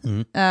changes.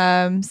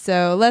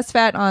 So less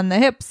fat on the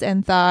hips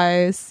and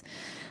thighs,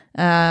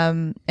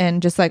 and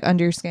just like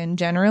underskin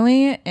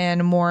generally,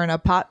 and more in a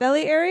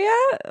potbelly area,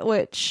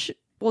 which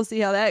we'll see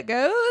how that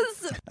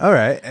goes. All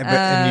right.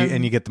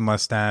 And you get the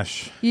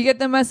mustache. You get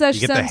the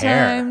mustache You get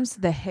sometimes.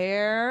 The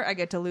hair. I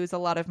get to lose a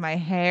lot of my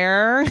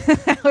hair.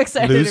 I'm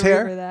excited Lose to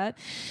hair? remember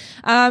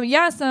that.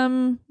 Yeah,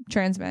 some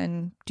trans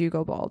men do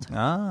go bald.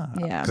 Yeah.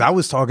 Yeah. Because I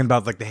was talking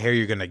about like the hair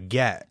you're gonna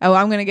get. Oh,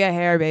 I'm gonna get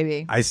hair,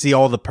 baby. I see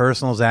all the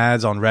personals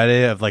ads on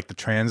Reddit of like the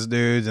trans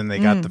dudes, and they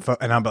got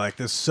and I'm like,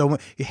 there's so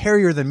much you're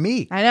hairier than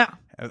me. I know.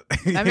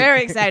 I'm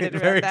very excited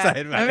about that.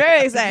 I'm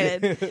very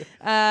excited.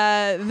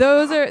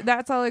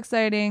 That's all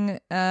exciting.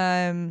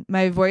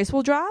 My voice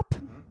will drop.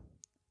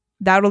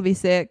 That'll be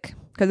sick.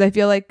 Because I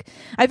feel like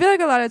a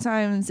lot of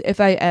times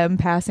if I am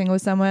passing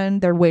with someone,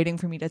 they're waiting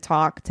for me to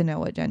talk to know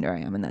what gender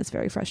I am, and that's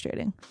very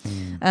frustrating.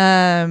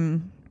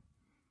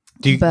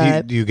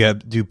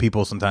 Do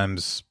people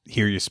sometimes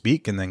hear you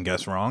speak and then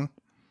guess wrong?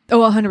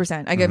 Oh,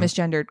 100%. I get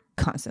misgendered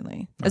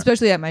constantly,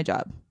 especially at my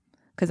job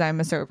because I'm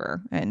a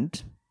server,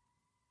 and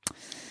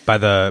by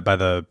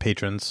the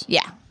patrons.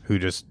 Yeah. Who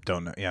just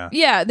don't know. Yeah.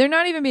 Yeah, they're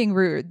not even being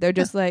rude. They're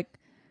just like,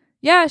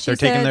 yeah, They're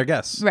taking their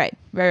guess. Right.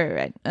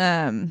 But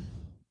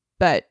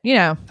you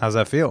know, how's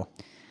that feel?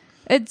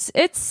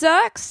 It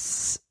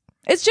sucks.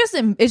 It's just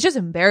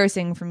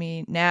embarrassing for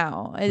me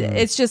now.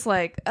 It's just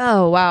like,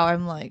 oh wow,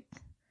 I'm like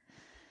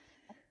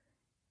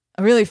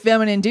a really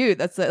feminine dude.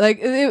 That's like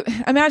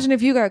imagine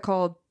if you got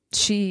called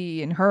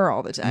she and her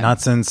all the time.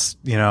 Not since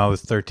I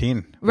was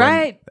 13.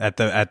 Right. At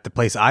the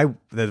place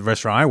the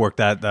restaurant I worked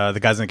at, the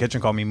guys in the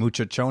kitchen called me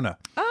muchachona.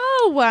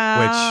 Oh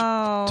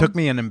wow. Which took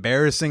me an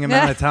embarrassing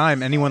amount of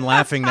time. Anyone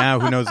laughing now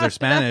who knows their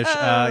Spanish,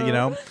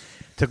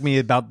 took me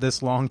about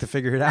this long to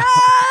figure it out.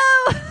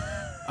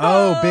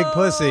 Oh, big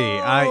pussy.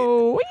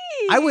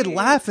 I would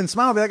laugh and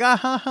smile, be like, ah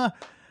ha ha.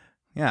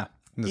 Yeah.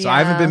 So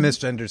I haven't been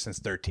misgendered since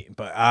 13,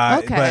 but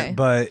okay.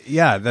 but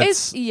yeah,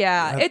 that's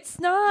it's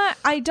not.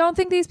 I don't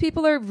think these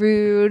people are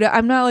rude.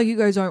 I'm not like you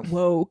guys aren't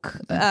woke.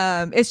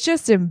 It's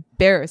just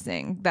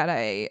embarrassing that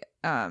I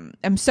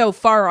am so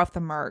far off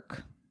the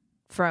mark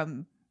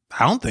from.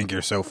 I don't think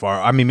you're so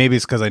far. I mean, maybe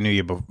it's because I knew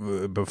you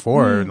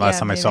before. Last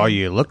time I saw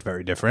you, you looked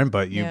very different,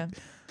 but you.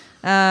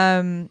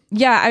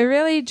 I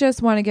really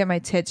just want to get my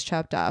tits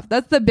chopped off.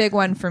 That's the big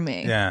one for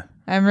me. Yeah,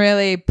 I'm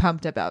really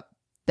pumped about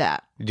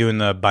that. You doing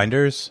the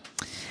binders?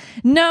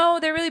 No,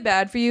 they're really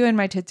bad for you, and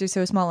my tits are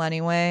so small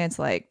anyway. It's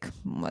like,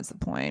 what's the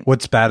point?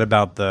 What's bad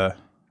about the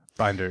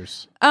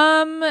binders?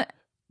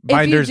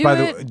 Binders.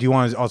 Do you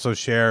want to also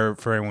share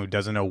for anyone who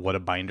doesn't know what a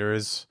binder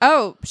is?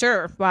 Oh,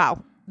 sure.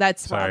 Wow.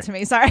 That's wild to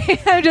me. Sorry.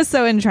 I'm just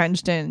so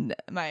entrenched in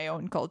my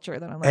own culture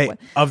that I'm like, what?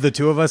 Of the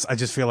two of us, I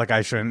just feel like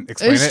I shouldn't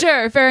explain it.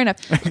 Sure, fair enough.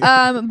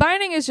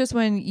 Binding is just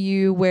when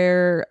you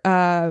wear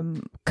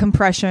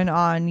compression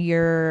on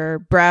your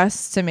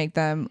breasts to make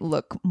them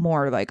look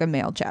more like a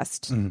male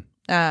chest.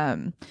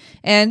 And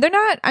they're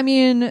not, I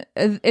mean,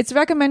 it's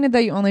recommended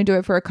that you only do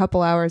it for a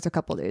couple hours, a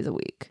couple days a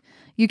week.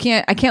 I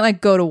can't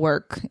like go to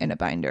work in a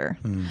binder.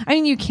 I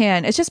mean, you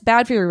can. It's just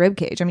bad for your rib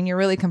cage. I mean, you're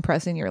really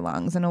compressing your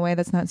lungs in a way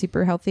that's not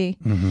super healthy.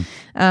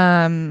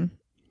 And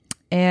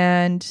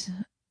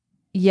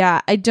yeah,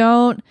 I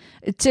don't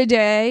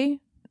today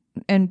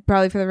and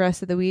probably for the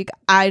rest of the week.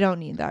 I don't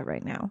need that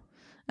right now.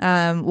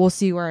 We'll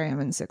see where I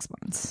am in 6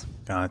 months.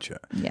 Gotcha.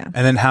 Yeah.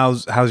 And then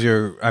how's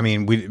your, I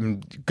mean, we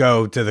didn't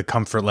go to the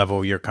comfort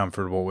level you're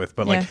comfortable with,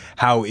 but like,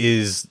 how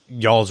is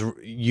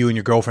you and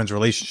your girlfriend's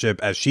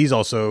relationship as she's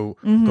also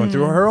going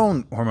through her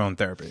own hormone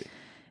therapy?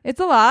 It's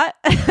a lot.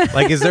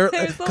 Like, is there,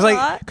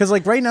 because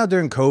like right now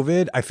during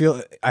COVID, I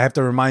feel I have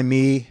to remind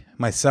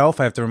myself,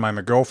 I have to remind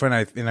my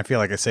girlfriend, and I feel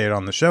like I say it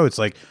on the show. It's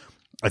like,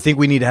 I think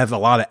we need to have a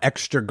lot of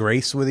extra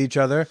grace with each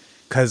other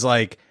because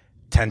like,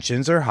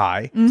 tensions are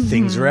high,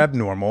 things are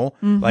abnormal.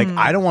 Like,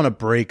 I don't want to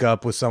break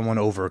up with someone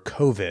over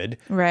COVID.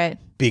 Right.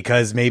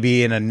 Because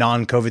maybe in a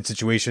non-COVID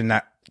situation,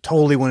 that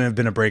totally wouldn't have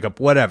been a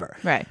breakup, whatever.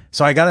 Right.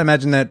 So I got to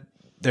imagine that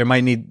there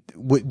might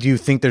do you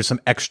think there's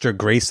some extra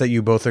grace that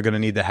you both are going to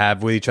need to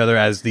have with each other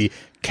as the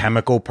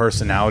chemical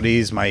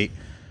personalities might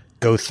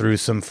go through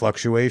some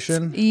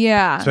fluctuation?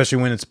 Yeah.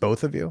 Especially when it's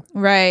both of you.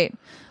 Right.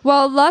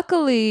 Well,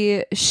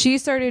 luckily, she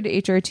started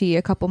HRT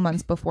a couple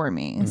months before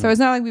me. So it's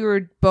not like we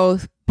were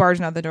both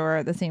barging out the door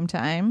at the same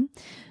time.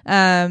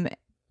 And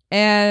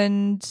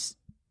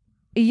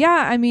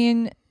yeah, I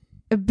mean,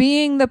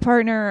 being the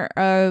partner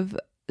of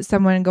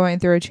someone going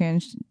through a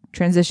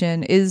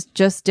transition is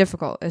just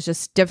difficult. It's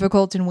just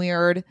difficult and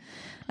weird,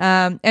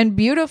 and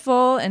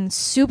beautiful and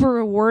super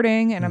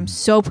rewarding. And I'm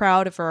so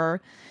proud of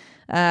her.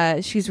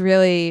 She's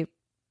really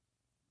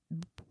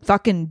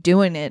fucking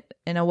doing it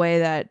in a way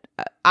that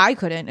I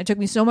couldn't. It took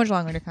me so much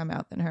longer to come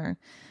out than her.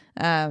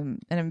 And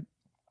I'm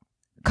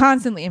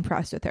constantly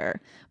impressed with her,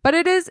 but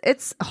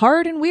it's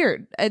hard and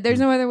weird. There's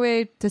no other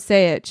way to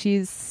say it.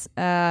 She's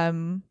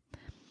estrogen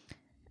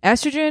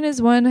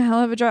is one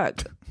hell of a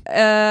drug,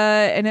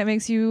 and it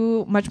makes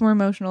you much more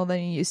emotional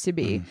than you used to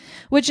be,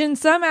 which in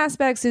some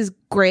aspects is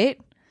great,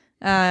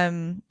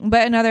 but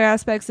in other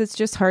aspects it's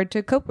just hard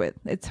to cope with.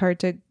 It's hard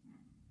to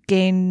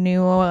gain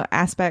new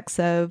aspects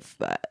of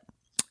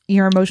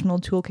your emotional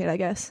toolkit, I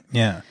guess.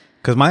 Yeah,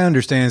 because my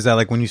understanding is that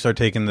like when you start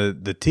taking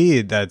the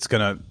tea, that's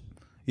gonna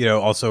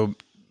also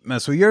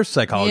mess with your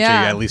psychology,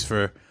 at least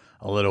for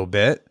a little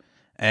bit.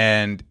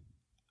 And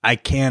I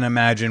can't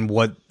imagine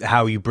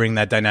how you bring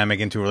that dynamic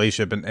into a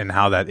relationship and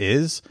how that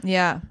is.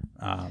 Yeah.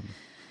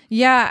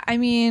 I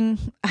mean,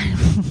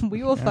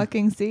 we will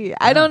fucking see.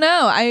 I don't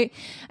know.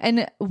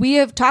 And we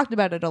have talked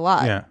about it a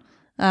lot.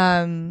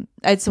 Yeah.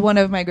 It's one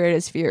of my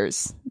greatest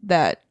fears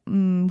that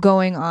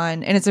going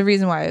on, and it's a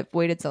reason why I've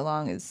waited so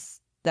long, is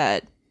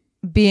that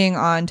being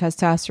on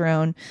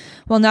testosterone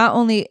will not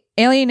only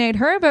alienate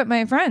her but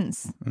my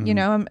friends.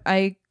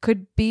 I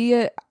could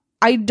be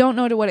I don't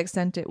know to what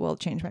extent it will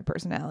change my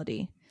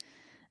personality,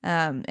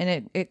 and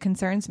it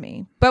concerns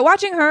me. But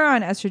watching her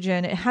on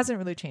estrogen, it hasn't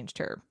really changed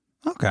her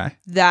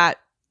that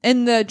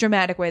in the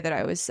dramatic way that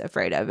I was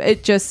afraid of.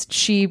 It just,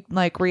 she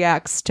like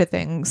reacts to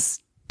things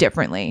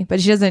differently,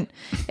 but she doesn't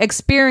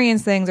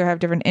experience things or have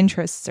different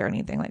interests or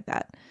anything like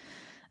that.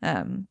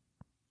 And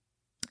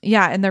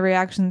the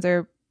reactions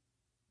are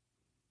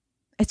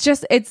it's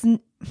just it's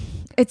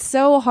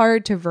so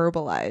hard to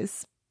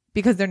verbalize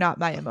because they're not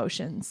my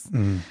emotions.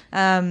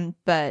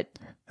 But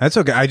That's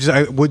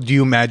okay. Would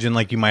you imagine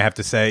like you might have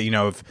to say,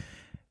 if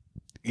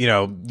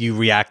you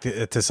react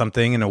to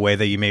something in a way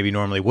that you maybe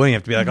normally wouldn't, you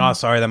have to be like, oh,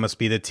 sorry, that must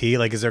be the tea.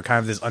 Like, is there kind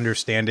of this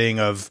understanding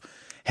of,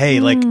 hey,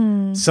 like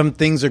some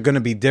things are going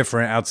to be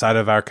different outside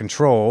of our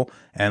control,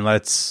 and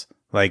let's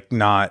like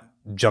not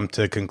jump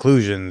to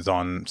conclusions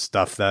on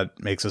stuff that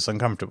makes us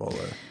uncomfortable.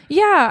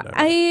 Yeah,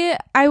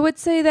 I would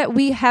say that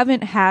we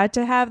haven't had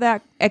to have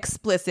that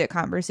explicit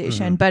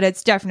conversation, but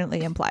it's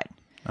definitely implied.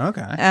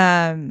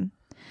 Okay.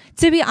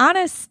 To be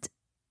honest,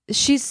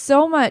 she's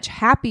so much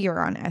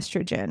happier on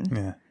estrogen.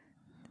 Yeah.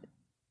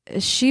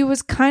 She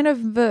was kind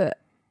of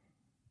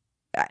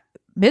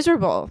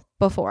miserable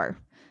before,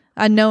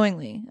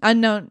 unknowingly.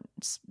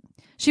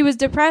 She was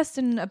depressed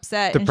and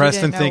upset.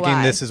 Depressed and and thinking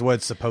why. this is what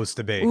it's supposed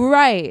to be.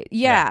 Right.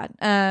 Yeah.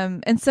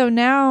 And so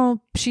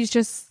now she's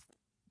just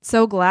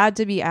so glad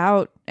to be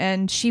out,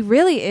 and she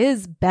really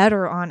is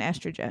better on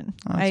estrogen.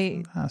 Oh, that's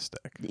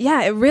fantastic.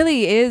 Yeah, it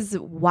really is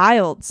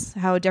wild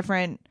how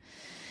different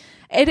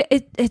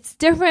it's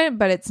different,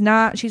 but it's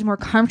not. She's more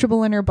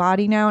comfortable in her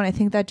body now, and I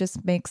think that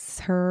just makes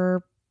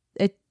her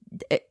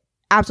it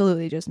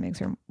absolutely just makes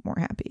her more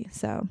happy.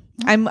 So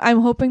I'm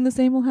hoping the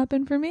same will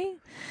happen for me.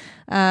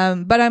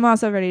 But I'm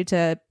also ready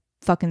to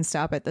fucking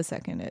stop it the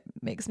second it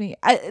makes me.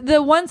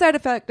 The one side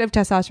effect of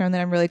testosterone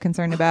that I'm really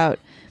concerned about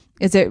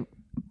is it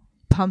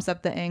pumps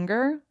up the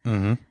anger,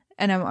 and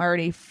I'm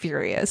already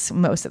furious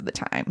most of the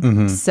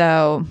time.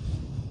 So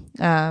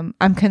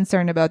I'm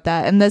concerned about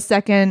that. And the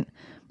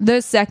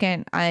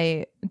second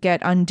I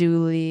get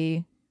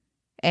unduly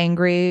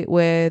angry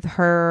with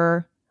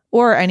her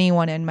or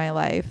anyone in my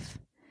life,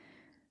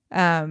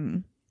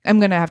 I'm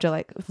gonna have to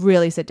like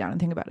really sit down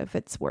and think about if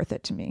it's worth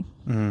it to me.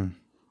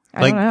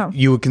 I don't know.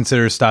 You would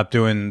consider stop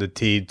doing the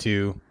tea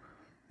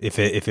if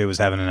it was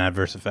having an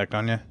adverse effect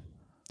on you?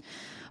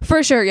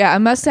 For sure, yeah. A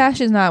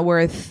mustache is not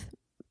worth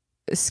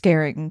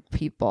scaring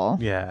people.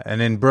 Yeah, and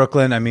in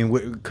Brooklyn, I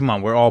mean, come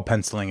on, we're all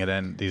penciling it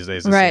in these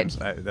days. Right.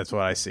 That's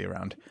what I see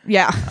around.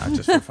 Yeah.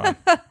 Just for fun.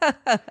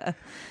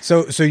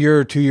 So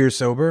you're 2 years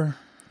sober?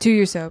 2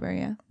 years sober,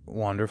 yeah.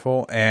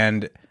 Wonderful.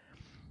 And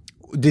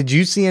did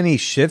you see any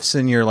shifts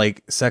in your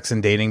like sex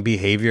and dating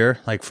behavior,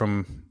 like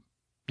from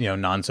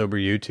non-sober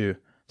you to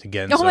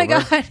getting sober? Oh my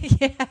god,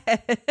 yeah.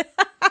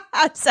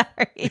 I'm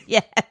sorry.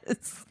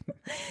 Yes.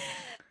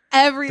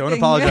 Everything. Don't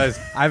apologize.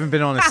 I haven't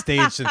been on a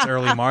stage since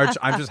early March.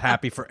 I'm just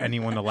happy for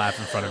anyone to laugh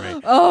in front of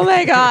me. Oh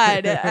my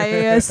god,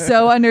 I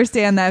so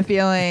understand that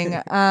feeling.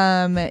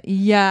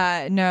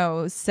 Yeah,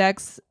 no,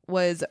 sex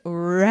was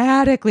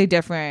radically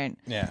different.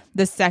 Yeah.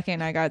 The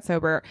second I got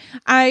sober,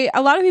 a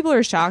lot of people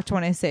are shocked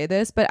when I say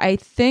this, but I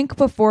think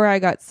before I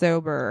got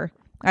sober,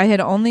 I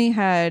had only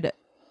had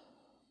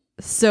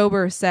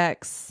sober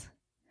sex.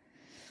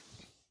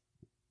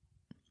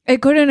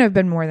 It couldn't have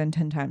been more than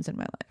 10 times in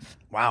my life.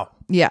 Wow.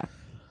 Yeah.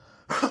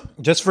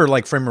 Just for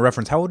like frame of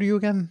reference, how old are you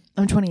again?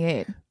 I'm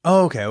 28.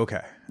 Oh,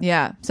 okay.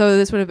 Yeah. So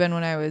this would have been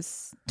when I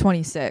was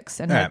 26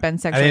 and had been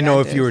sexually I didn't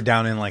know active. if you were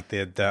down in like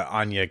the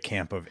Anya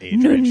camp of age.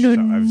 No.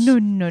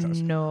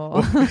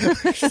 No.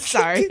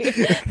 Sorry.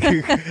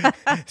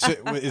 So,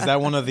 is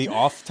that one of the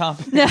off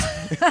topics?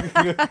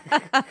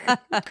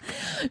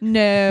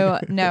 No.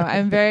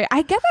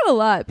 I get that a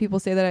lot. People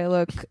say that I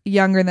look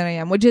younger than I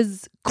am, which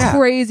is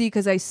crazy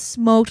because I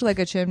smoked like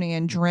a chimney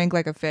and drank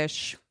like a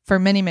fish for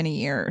many, many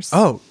years.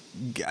 Oh.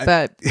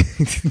 But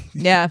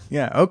yeah.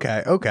 Yeah.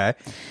 Okay.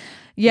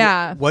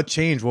 Yeah. What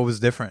changed? What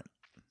was different?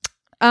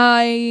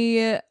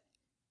 Okay,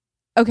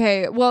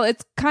 well,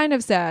 it's kind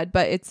of sad,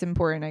 but it's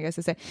important, I guess,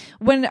 to say.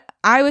 When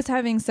I was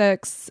having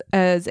sex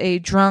as a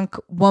drunk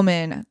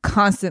woman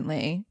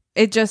constantly,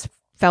 it just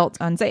felt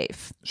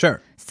unsafe. Sure.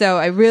 So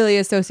I really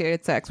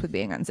associated sex with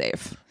being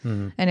unsafe.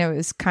 And it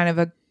was kind of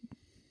a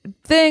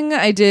thing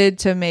I did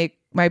to make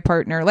my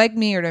partner like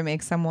me or to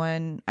make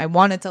someone I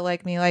wanted to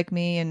like me.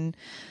 And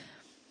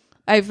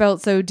I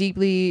felt so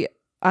deeply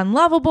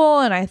unlovable,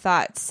 and I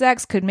thought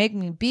sex could make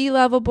me be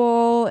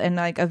lovable, and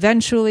like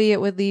eventually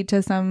it would lead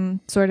to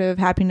some sort of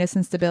happiness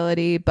and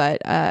stability,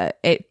 but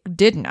it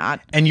did not.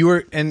 And you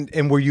were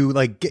and were you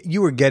like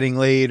you were getting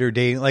laid or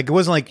dating? Like it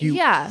wasn't like you.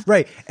 Yeah.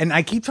 Right. And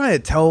I keep trying to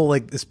tell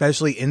like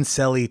especially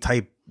incel-y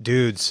type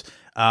dudes,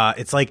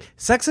 it's like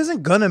sex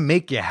isn't gonna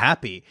make you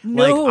happy.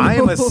 No. Like I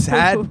am a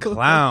sad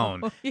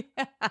clown.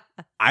 Yeah.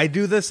 I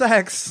do the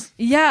sex.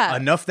 Yeah.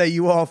 Enough that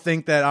you all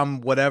think that I'm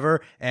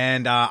whatever,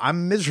 and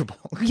I'm miserable.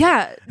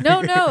 Yeah.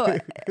 No.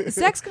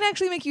 Sex can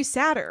actually make you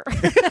sadder.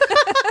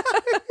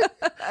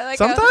 Like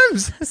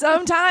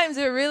sometimes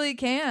it really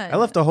can. I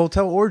left a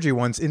hotel orgy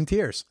once in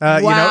tears. Wow.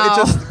 It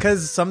just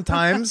because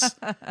sometimes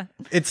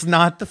it's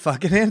not the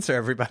fucking answer,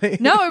 everybody.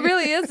 No, it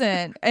really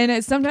isn't. And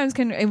it sometimes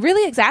can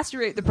really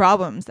exacerbate the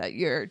problems that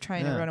you're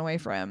trying to run away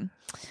from.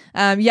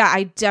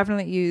 I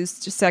definitely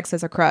used sex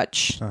as a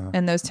crutch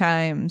in those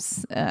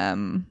times.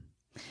 And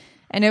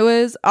it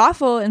was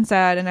awful and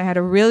sad, and I had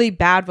a really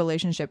bad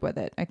relationship with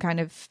it. I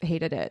kind of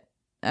hated it.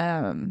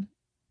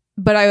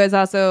 but I was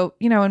also,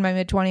 in my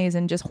mid-20s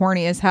and just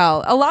horny as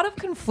hell. A lot of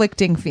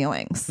conflicting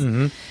feelings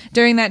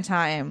during that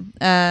time.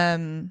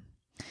 And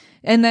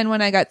then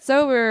when I got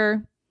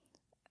sober,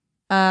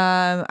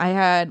 I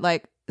had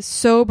like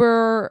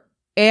sober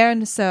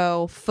and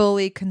so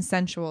fully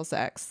consensual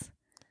sex.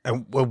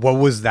 And what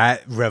was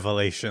that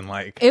revelation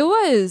like? It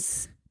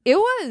was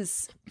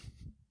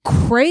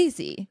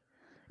crazy.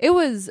 It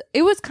was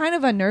kind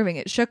of unnerving.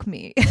 It shook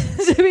me,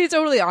 to be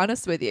totally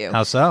honest with you.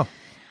 How so?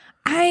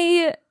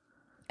 I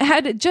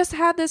had just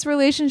had this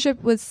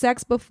relationship with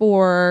sex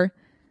before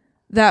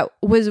that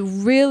was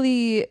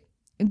really...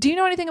 Do you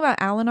know anything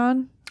about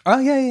Al-Anon? Oh,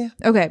 yeah.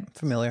 Okay.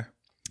 Familiar.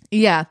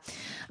 Yeah.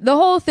 The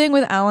whole thing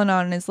with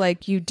Al-Anon is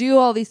like you do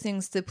all these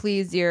things to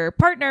please your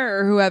partner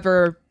or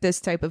whoever this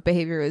type of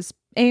behavior is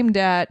aimed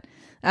at,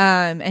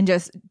 and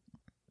just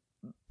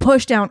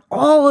push down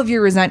all of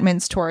your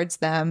resentments towards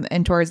them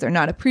and towards their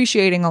not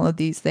appreciating all of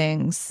these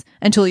things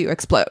until you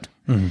explode.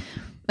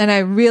 And I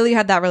really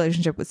had that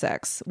relationship with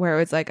sex where it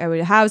was like I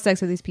would have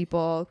sex with these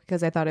people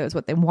because I thought it was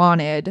what they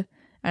wanted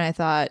and I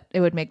thought it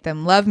would make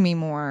them love me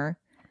more.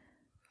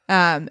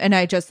 And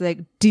I just like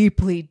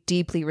deeply,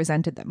 deeply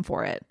resented them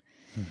for it.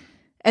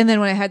 And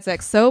then when I had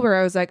sex sober,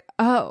 I was like,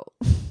 oh,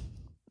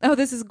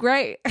 this is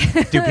great.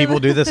 Do people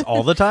do this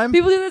all the time?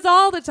 People do this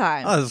all the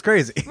time. Oh, that's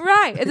crazy.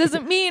 Right. It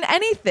doesn't mean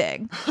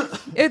anything.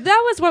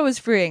 That was what was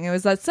freeing. It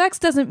was that sex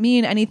doesn't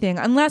mean anything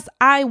unless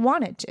I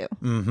want it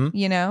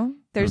to.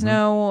 There's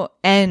no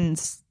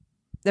ends.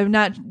 I'm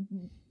not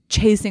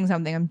chasing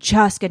something. I'm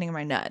just getting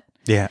my nut.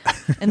 Yeah.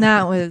 And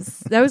that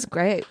was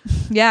great.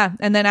 Yeah.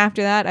 And then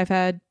after that, I've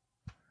had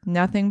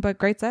nothing but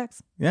great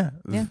sex. Yeah.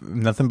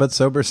 Nothing but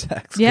sober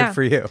sex. Yeah. Good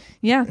for you.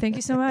 Yeah. Thank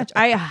you so much.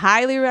 I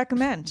highly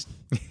recommend.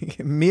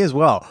 Me as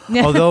well.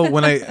 Although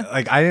when I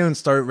didn't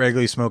start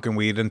regularly smoking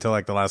weed until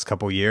like the last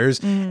couple years.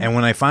 And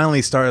when I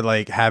finally started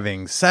like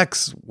having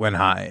sex when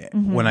high,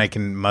 when I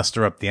can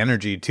muster up the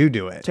energy to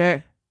do it.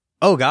 Sure.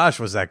 Oh gosh,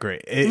 was that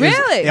great.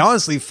 Really? It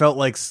honestly felt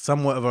like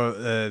somewhat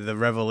of the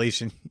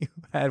revelation you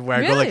had where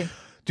I go like,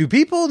 do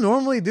people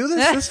normally do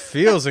this? This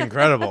feels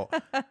incredible.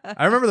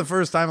 I remember the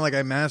first time like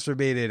I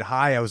masturbated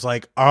high, I was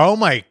like, oh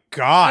my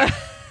God.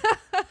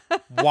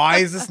 Why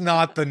is this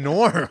not the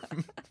norm?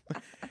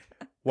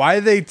 Why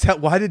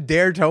did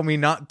Dare tell me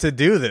not to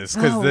do this?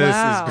 Because this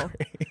is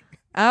great.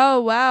 Oh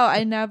wow.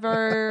 I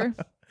never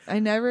I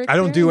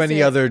don't do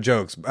any other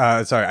jokes.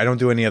 I don't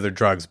do any other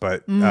drugs,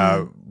 but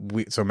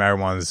so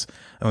marijuana's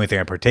the only thing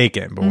I partake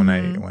in. But when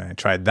I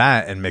tried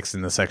that and mixed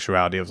in the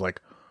sexuality, I was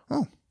like,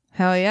 oh,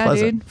 hell yeah,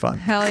 pleasant, dude, fun.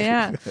 Hell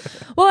yeah.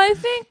 Well, I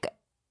think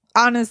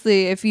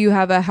honestly, if you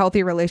have a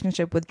healthy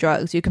relationship with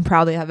drugs, you can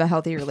probably have a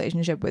healthy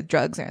relationship with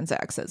drugs and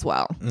sex as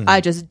well.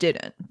 I just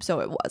didn't,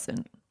 so it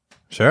wasn't.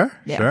 Sure,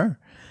 Yeah. sure.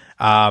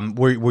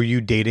 Were you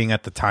dating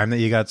at the time that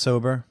you got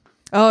sober?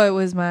 Oh, it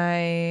was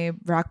my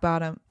rock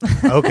bottom.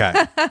 Okay,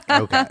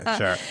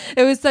 sure.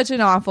 It was such an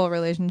awful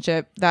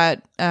relationship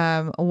that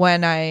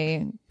when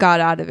I got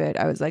out of it,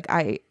 I was like,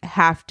 I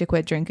have to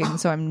quit drinking,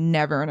 so I'm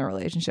never in a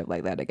relationship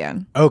like that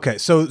again. Okay,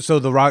 so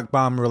the rock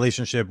bottom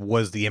relationship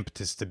was the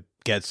impetus to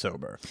get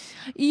sober.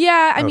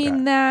 Yeah, I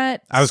mean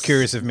that. I was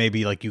curious if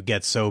maybe like you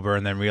get sober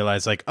and then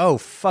realize like, oh,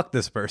 fuck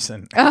this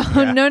person. Oh,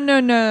 Yeah.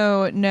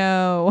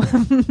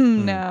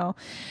 no.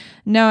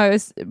 No, I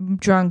was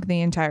drunk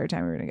the entire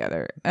time we were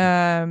together.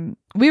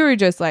 We were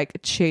just like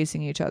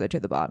chasing each other to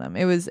the bottom.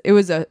 It was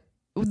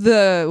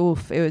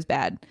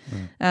bad.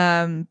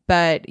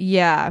 But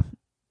yeah,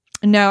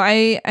 no,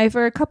 I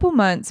for a couple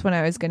months when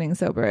I was getting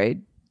sober,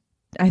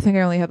 I think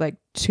I only had like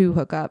 2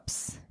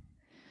 hookups.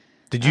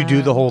 Did you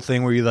do the whole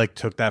thing where you like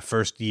took that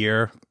first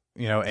year?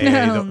 You know,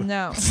 AA,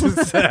 No.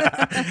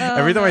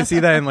 Every time I see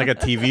that in like a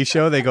TV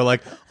show, they go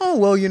like, "Oh,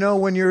 well, you know,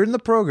 when you're in the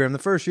program the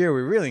first year,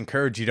 we really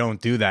encourage you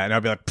don't do that." And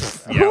I'll be like,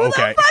 "Yeah, Who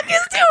okay." the fuck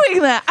is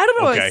doing that? I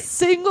don't know Okay. a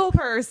single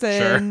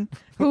person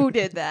who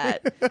did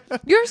that.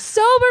 You're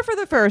sober for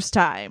the first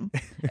time.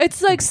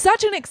 It's like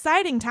such an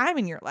exciting time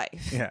in your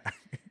life. Yeah,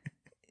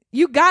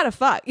 You gotta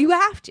fuck. You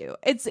have to.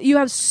 You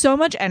have so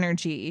much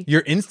energy.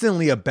 you're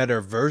instantly a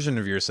better version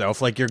of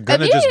yourself. Like you're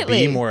gonna just be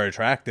Immediately. more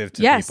attractive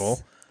to Yes.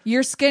 people.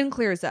 Your skin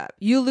clears up.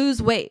 You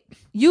lose weight.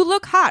 You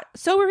look hot.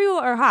 Sober people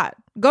are hot.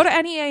 Go to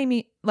any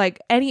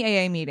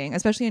AA meeting,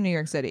 especially in New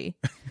York City.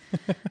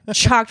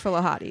 Chocked full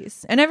of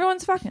hotties. And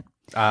everyone's fucking.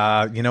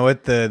 You know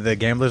what? The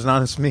Gamblers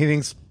Anonymous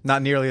meetings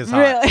not nearly as hot.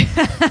 Really?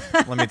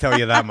 Let me tell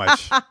you that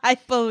much. I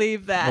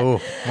believe that. Oh,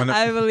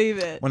 I believe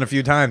it. Went a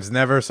few times,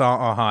 never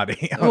saw a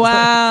hottie.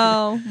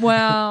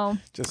 Wow.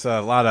 Just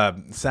a lot of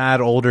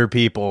sad older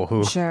people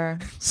who Sure.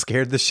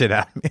 scared the shit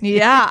out of me.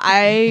 Yeah,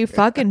 I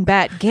fucking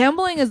bet.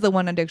 Gambling is the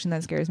one addiction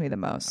that scares me the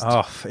most.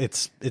 Oh,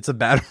 it's a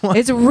bad one.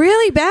 It's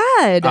really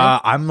bad.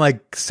 I'm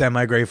like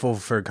semi grateful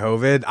for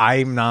COVID.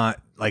 I'm not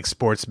like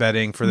sports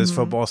betting for this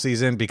football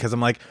season because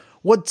I'm like,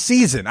 what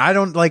season? I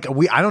don't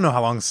know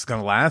how long this is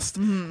gonna last.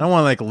 I don't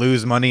want to like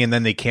lose money and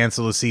then they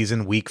cancel the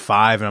season week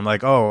 5 and I'm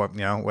like, oh,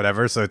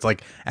 whatever. So it's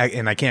like,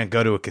 and I can't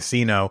go to a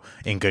casino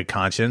in good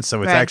conscience.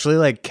 So it's actually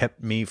like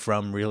kept me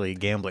from really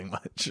gambling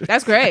much.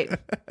 That's great.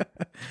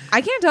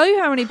 I can't tell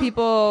you how many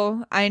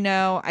people I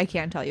know. I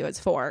can't tell you it's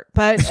 4,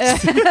 but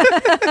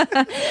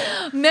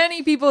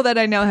many people that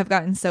I know have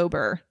gotten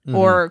sober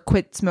or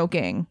quit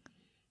smoking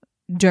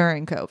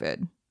during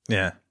COVID.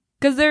 Yeah.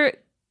 Because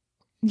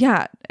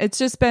it's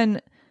just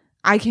been,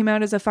 I came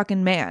out as a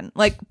fucking man.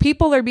 Like,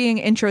 people are being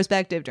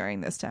introspective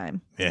during this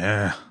time.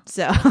 Yeah.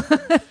 So.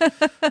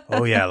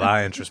 Oh, yeah. A lot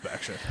of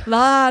introspection.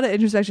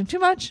 Too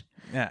much?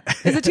 Yeah.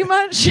 Is it too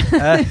much?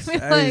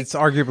 It's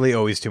arguably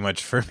always too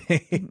much for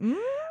me.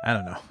 I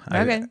don't know.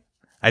 Okay.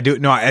 I do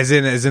no as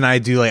in I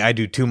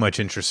do too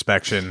much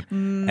introspection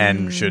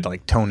and should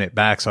like tone it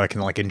back so I can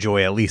like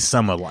enjoy at least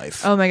some of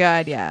life. Oh my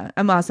God, yeah.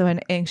 I'm also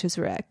an anxious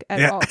wreck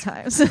at all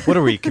times. What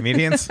are we,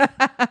 comedians?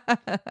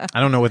 I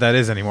don't know what that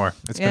is anymore.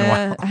 It's been a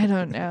while. I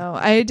don't know.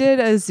 I did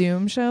a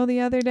Zoom show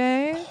the other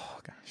day. Oh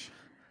gosh.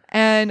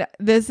 And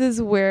this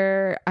is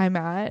where I'm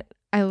at.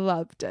 I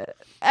loved it.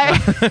 I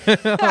was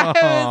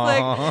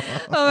like,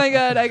 oh my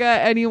God, I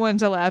got anyone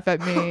to laugh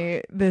at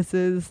me. This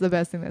is the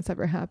best thing that's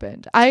ever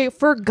happened. I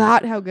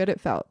forgot how good it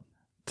felt.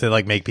 To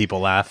like make people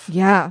laugh.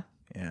 Yeah.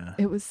 Yeah.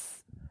 It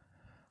was.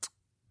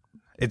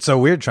 It's so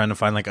weird trying to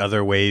find like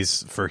other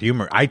ways for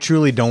humor. I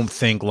truly don't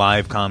think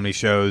live comedy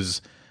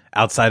shows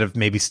outside of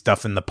maybe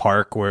stuff in the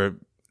park where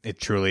it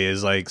truly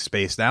is like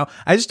spaced out.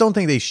 I just don't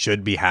think they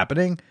should be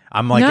happening.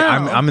 I'm like, No.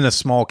 I'm in a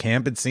small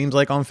camp, it seems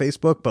like on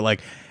Facebook, but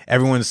like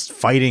everyone's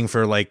fighting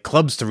for like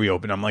clubs to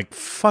reopen. I'm like,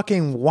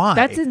 fucking why?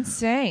 That's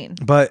insane.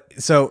 But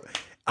so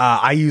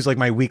I use like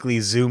my weekly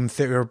Zoom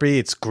therapy.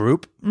 It's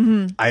group.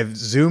 I have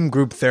Zoom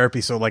group therapy.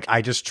 So like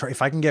I just try,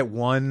 if I can get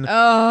one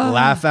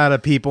laugh out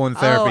of people in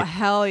therapy. Oh,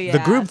 hell yeah. The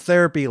group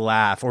therapy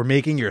laugh or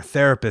making your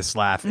therapist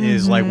laugh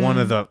is like one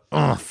of the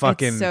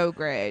fucking It's so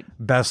great.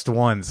 best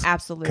ones.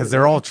 Absolutely. Because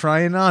they're all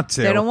trying not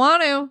to. They don't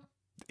want to.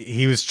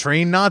 He was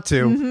trained not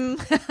to.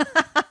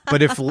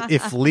 But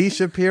if Lee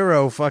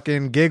Shapiro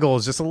fucking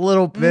giggles just a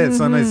little bit,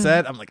 something I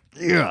said, I'm like,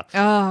 yeah.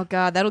 Oh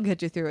God, that'll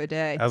get you through a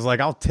day. I was like,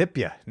 I'll tip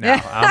you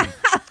now.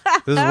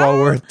 This is well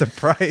worth the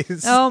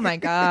price. Oh my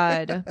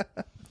God.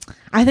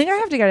 I think I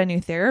have to get a new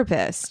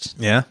therapist.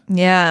 Yeah.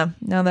 Yeah.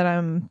 Now that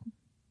I'm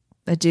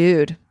a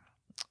dude.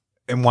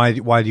 And why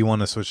do you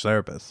want to switch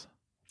therapists?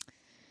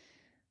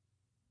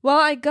 Well,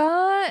 I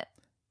don't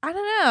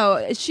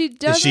know. She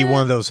doesn't. Is she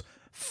one of those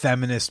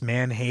feminist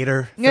man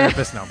hater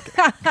therapists? No,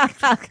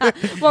 I'm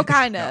kidding. Well,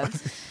 kind of.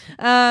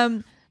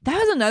 That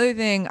was another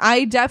thing.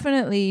 I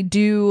definitely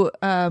do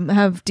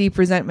have deep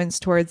resentments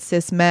towards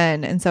cis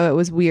men. And so it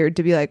was weird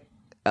to be like,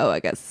 oh,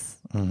 I guess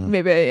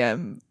maybe I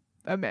am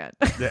a man.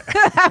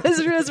 That was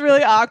just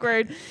really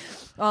awkward.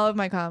 All of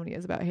my comedy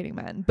is about hating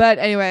men. But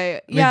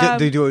anyway, yeah. I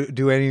mean,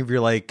 do any of your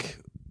like,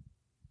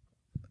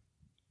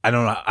 I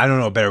don't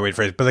know a better way to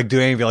phrase it, but like, do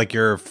any of your like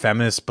your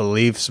feminist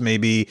beliefs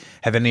maybe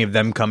have any of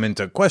them come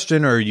into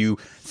question, or are you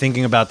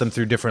thinking about them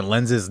through different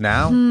lenses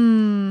now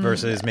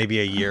versus maybe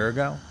a year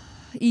ago?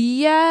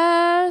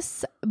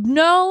 Yes.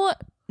 No.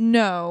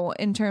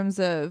 In terms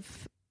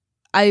of,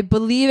 I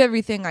believe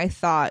everything I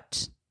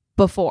thought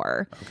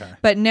before. Okay.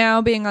 But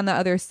now being on the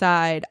other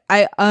side,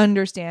 I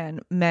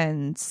understand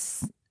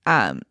men's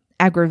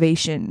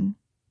aggravation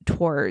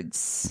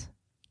towards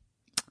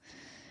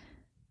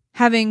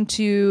having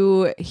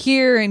to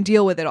hear and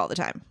deal with it all the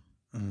time.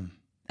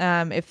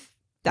 If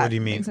that What do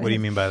you mean? What do you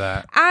mean by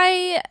that?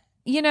 I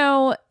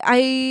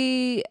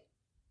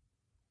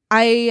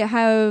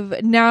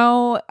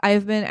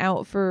I've been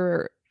out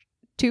for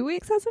 2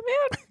 weeks as a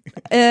man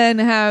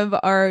and have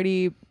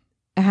already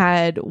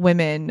had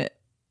women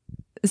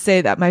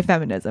say that my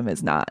feminism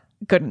is not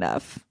good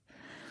enough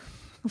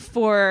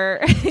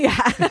for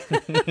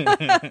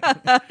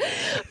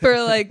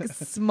for like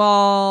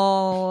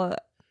small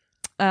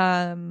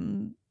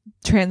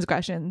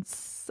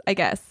transgressions, I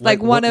guess.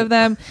 Like one of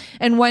them,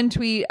 in one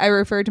tweet, I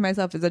referred to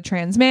myself as a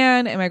trans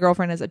man and my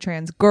girlfriend as a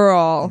trans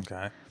girl.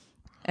 Okay.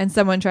 And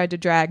someone tried to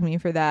drag me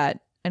for that.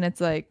 And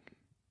it's like,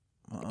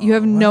 you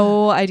have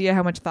no idea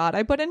how much thought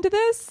I put into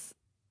this.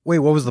 Wait,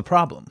 what was the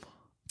problem?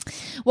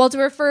 Well, to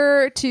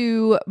refer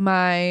to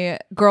my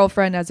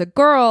girlfriend as a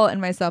girl and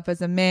myself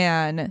as a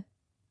man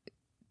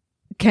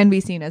can be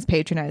seen as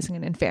patronizing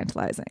and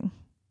infantilizing.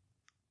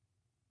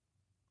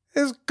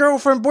 His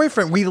girlfriend,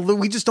 boyfriend.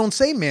 We just don't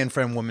say man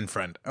friend, woman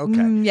friend.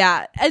 Okay.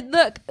 Yeah.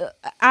 Look,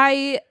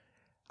 I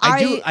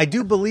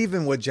do believe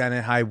in what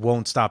Janet Hyde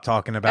won't stop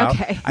talking about.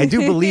 Okay. I do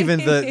believe in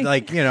the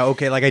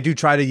I do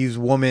try to use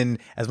woman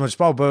as much as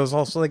possible, but it's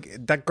also like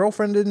that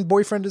girlfriend and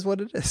boyfriend is what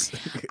it is.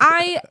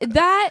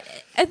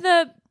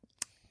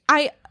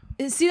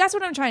 See, that's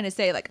what I'm trying to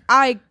say. Like,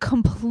 I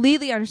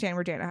completely understand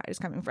where Janet Hyde is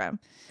coming from,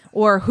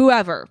 or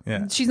whoever.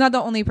 Yeah. She's not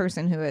the only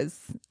person who is.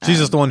 She's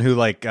just the one who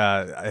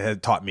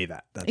had taught me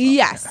that. That's all.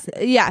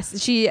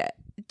 Yes.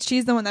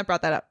 She's the one that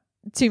brought that up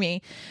to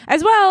me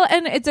as well,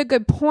 and it's a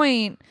good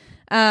point.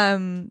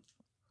 But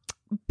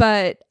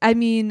I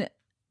mean,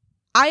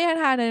 I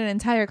had an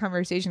entire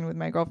conversation with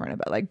my girlfriend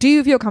about like, do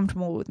you feel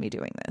comfortable with me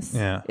doing this?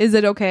 Yeah. Is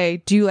it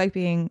okay? Do you like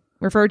being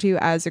referred to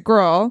as a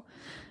girl?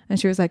 And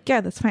she was like,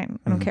 yeah, that's fine.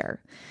 I don't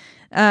care.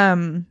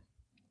 And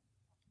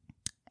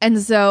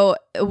so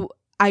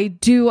I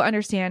do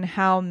understand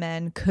how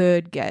men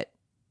could get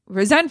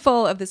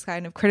resentful of this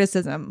kind of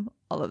criticism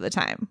all of the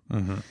time.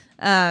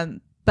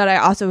 But I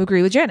also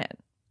agree with Janet.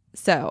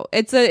 So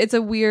it's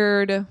a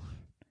weird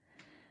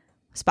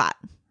spot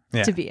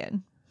to be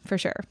in, for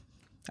sure.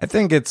 I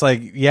think it's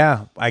like,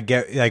 yeah, I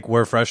get like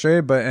we're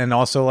frustrated, but and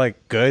also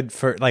like good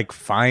for like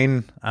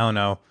fine. I don't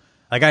know.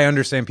 Like I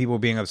understand people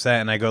being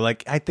upset, and I go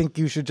like, I think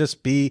you should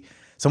just be.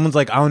 Someone's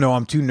like, I don't know,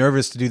 I'm too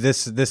nervous to do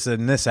this,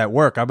 and this at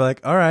work. I'll be like,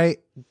 all right,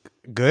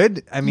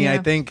 good. I mean, I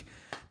think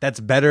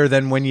that's better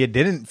than when you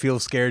didn't feel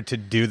scared to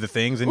do the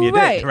things and you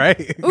did,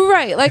 right?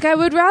 Right. Like I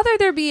would rather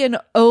there be an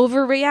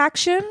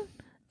overreaction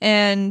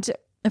and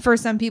for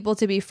some people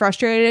to be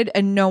frustrated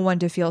and no one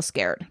to feel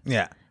scared.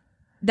 Yeah.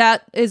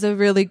 That is a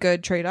really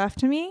good trade-off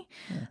to me.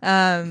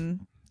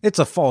 It's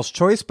a false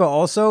choice, but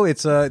also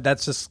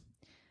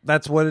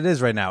that's what it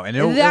is right now. And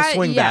it'll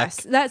swing back.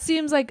 That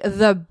seems like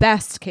the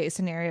best case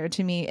scenario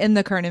to me in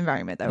the current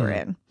environment that we're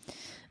in.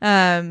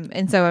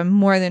 And so I'm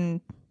more than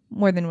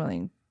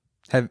willing.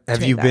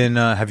 Have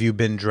you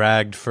been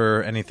dragged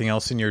for anything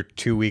else in your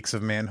 2 weeks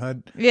of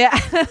manhood?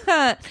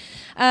 Yeah.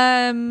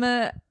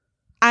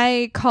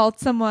 I called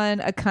someone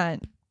a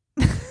cunt.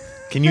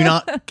 Can you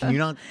not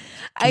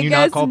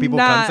call people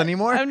cunts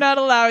anymore? I'm not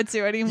allowed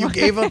to anymore. You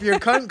gave up your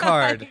cunt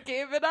card. I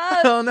gave it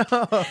up. Oh no.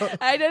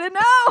 I didn't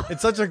know.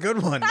 It's such a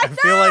good one. I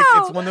feel like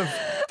it's one of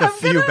the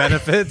few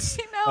benefits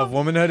of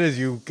womanhood is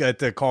you get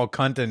to call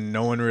cunt and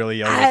no one really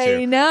yells at you.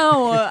 I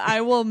know.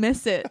 I will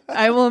miss it.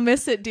 I will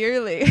miss it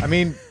dearly. I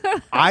mean,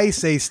 I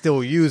say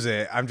still use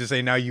it. I'm just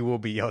saying now you will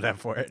be yelled at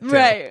for it. Too.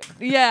 Right.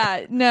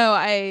 Yeah. No,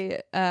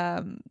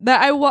 I'm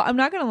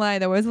not going to lie.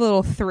 There was a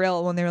little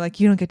thrill when they were like,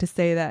 you don't get to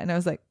say that. And I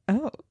was like,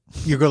 oh.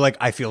 You go like,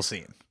 I feel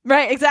seen.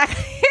 Right,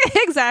 exactly.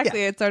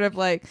 Exactly. Yeah. It's sort of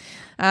like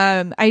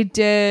I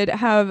did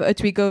have a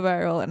tweet go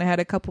viral and I had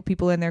a couple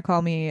people in there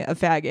call me a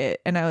faggot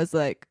and I was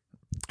like,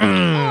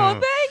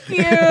 oh, thank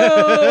you.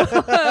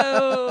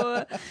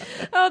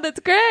 Oh, that's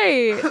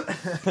great.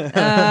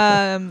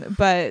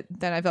 But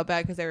then I felt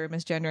bad because they were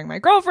misgendering my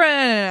girlfriend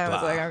and I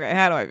was like, okay,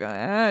 how do I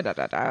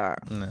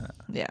feel?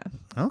 Yeah.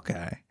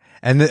 Okay.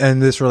 And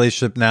this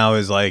relationship now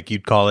is like,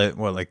 you'd call it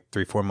what, like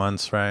 3-4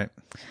 months, right?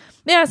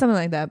 Yeah, something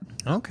like that.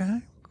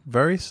 Okay.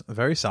 Very,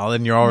 very solid.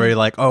 And you're already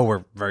like, oh,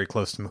 we're very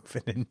close to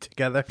moving in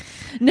together.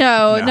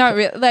 No. Not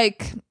really.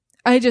 Like,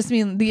 I just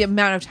mean the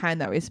amount of time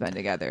that we spend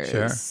together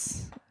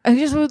is. I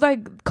just with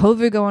like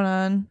COVID going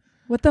on.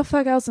 What the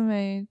fuck else am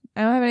I?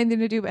 I don't have anything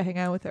to do but hang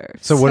out with her.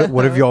 So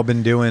what have you all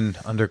been doing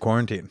under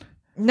quarantine?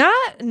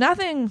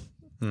 Nothing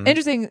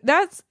interesting.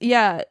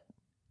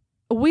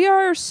 We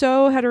are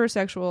so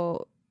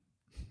heterosexual.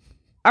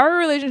 Our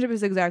relationship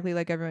is exactly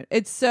like everyone.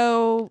 It's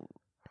so.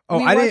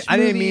 Oh, I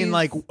didn't mean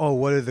like, oh,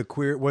 what does the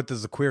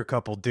queer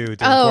couple do during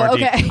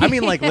quarantine? Okay. I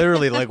mean like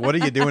literally like, what are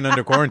you doing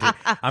under quarantine?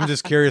 I'm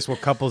just curious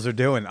what couples are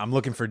doing. I'm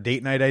looking for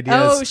date night ideas.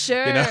 Oh,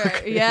 sure. You know?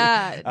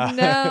 Yeah.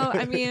 No,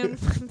 I mean,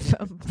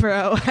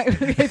 bro,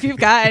 if you've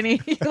got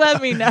any,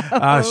 let me know.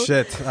 Oh,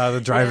 shit.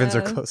 The drive-ins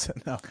are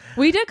closing now.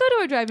 We did go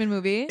to a drive-in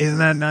movie. Isn't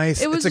that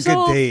nice? It was it's a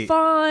good date.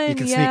 Fun. You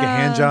can sneak a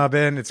hand job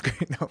in. It's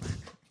great. No.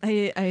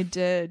 I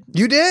did.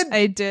 You did?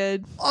 I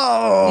did.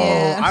 Oh,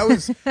 yeah. I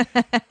was.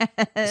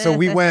 So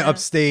we went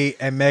upstate,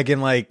 and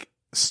Megan like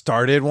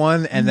started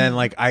one, and then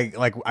I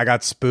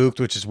got spooked,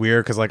 which is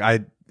weird because like I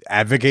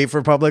advocate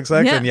for public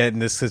sex, and yet in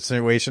this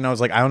situation, I was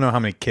like, I don't know how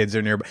many kids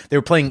are near. They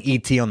were playing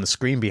ET on the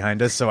screen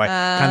behind us, so I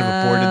kind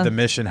of aborted the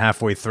mission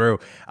halfway through.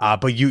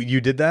 But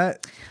you did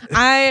that?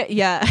 I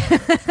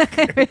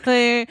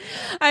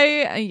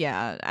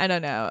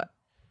don't know.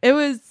 It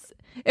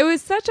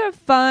was such a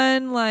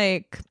fun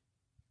like.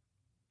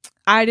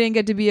 I didn't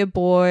get to be a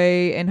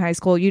boy in high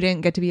school. You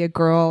didn't get to be a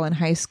girl in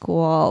high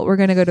school. We're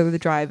gonna go to the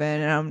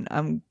drive-in, and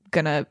I'm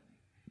gonna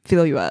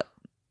feel you up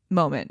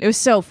moment. It was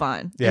so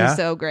fun. Yeah? It was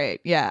so great.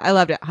 Yeah, I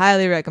loved it.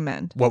 Highly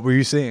recommend. What were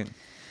you seeing?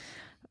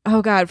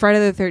 Oh God,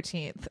 Friday the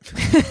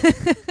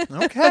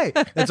 13th. Okay,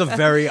 it's a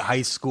very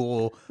high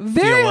school,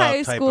 very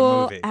high school type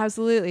of movie.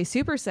 Absolutely,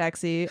 super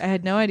sexy. I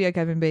had no idea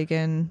Kevin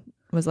Bacon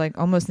was like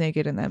almost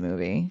naked in that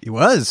movie. He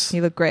was.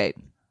 He looked great.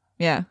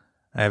 Yeah.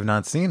 I have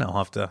not seen. I'll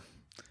have to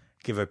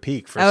give a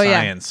peek for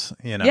science.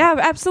 Yeah. You know. Yeah,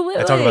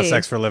 absolutely. I talk about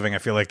sex for a living. I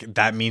feel like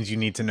that means you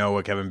need to know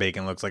what Kevin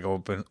Bacon looks like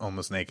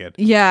almost naked.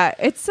 Yeah,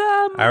 it's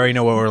I already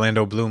know what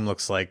Orlando Bloom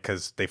looks like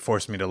because they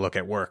forced me to look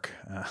at work.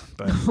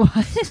 But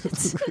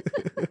what?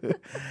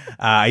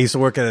 I used to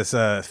work as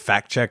a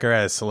fact checker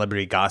at a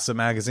celebrity gossip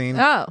magazine.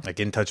 Oh, like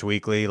In Touch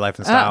Weekly, Life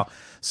and Style.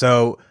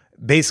 So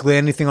basically,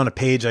 anything on a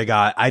page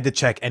I had to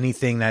check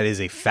anything that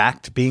is a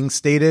fact being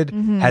stated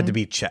had to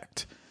be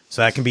checked.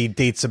 So that can be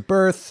dates of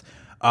birth.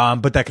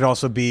 But that could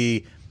also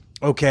be,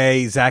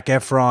 okay, Zac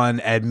Efron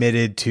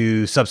admitted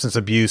to substance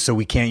abuse, so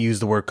we can't use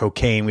the word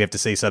cocaine. We have to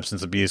say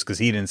substance abuse because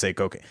he didn't say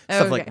cocaine.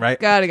 Stuff like, right?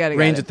 Got it.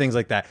 Range of things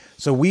like that.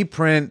 So we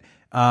print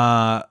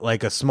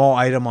like a small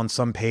item on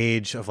some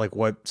page of like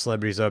what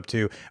celebrities are up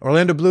to.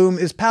 Orlando Bloom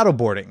is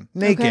paddleboarding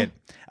naked.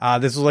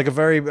 This was like a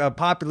very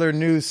popular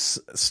news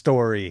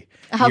story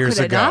years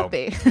could it ago. not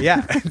be?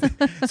 Yeah.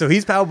 So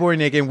he's paddleboarding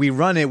naked and we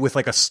run it with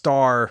like a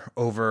star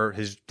over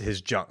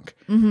his junk.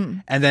 Mm-hmm.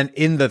 And then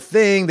in the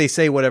thing, they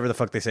say whatever the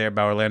fuck they say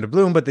about Orlando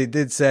Bloom, but they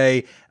did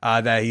say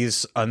that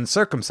he's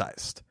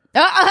uncircumcised.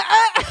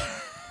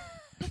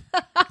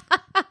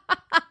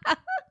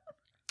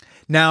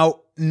 Now,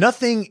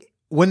 nothing...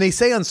 When they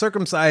say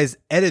uncircumcised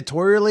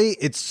editorially,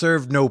 it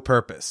served no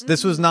purpose. Mm-hmm.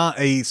 This was not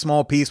a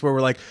small piece where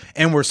we're like,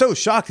 and we're so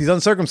shocked he's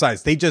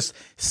uncircumcised. They just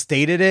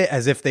stated it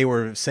as if they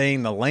were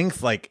saying the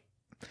length. Like,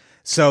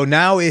 so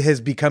now it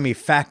has become a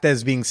fact that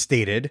is being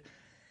stated.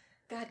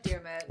 God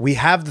damn it. We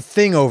have the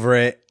thing over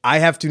it. I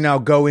have to now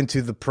go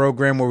into the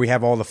program where we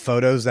have all the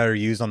photos that are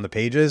used on the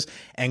pages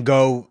and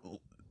go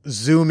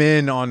zoom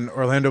in on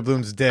Orlando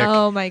Bloom's dick.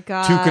 Oh my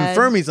God. To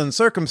confirm he's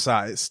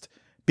uncircumcised.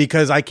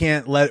 Because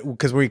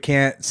we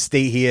can't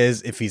state he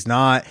is if he's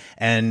not.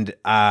 And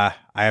I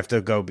have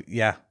to go.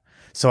 Yeah.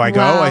 So I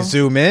go, I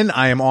zoom in.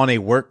 I am on a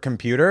work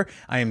computer.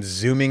 I am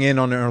zooming in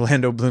on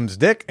Orlando Bloom's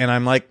dick. And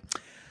I'm like,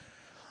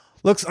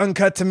 looks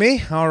uncut to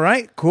me. All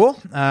right, cool.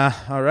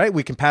 All right.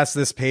 We can pass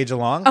this page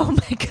along. Oh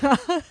my God.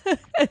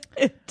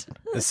 It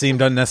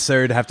seemed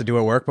unnecessary to have to do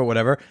at work, but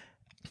whatever.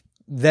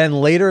 Then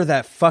later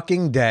that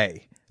fucking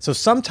day. So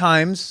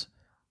sometimes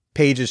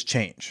pages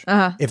change.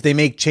 If they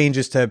make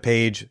changes to a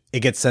page,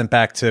 it gets sent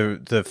back to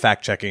the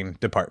fact-checking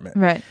department.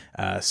 Right.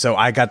 So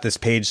I got this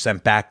page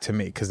sent back to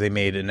me because they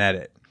made an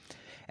edit.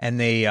 And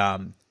they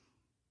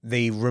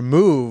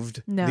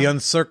removed the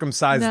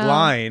uncircumcised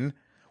line,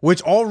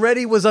 which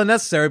already was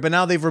unnecessary, but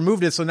now they've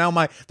removed it. So now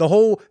the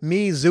whole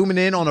me zooming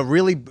in on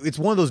it's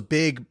one of those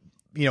big,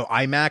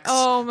 IMAX.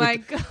 Oh my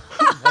God.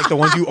 Like the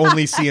ones you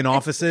only see in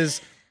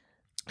offices.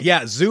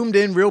 Yeah, zoomed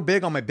in real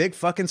big on my big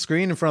fucking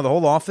screen in front of the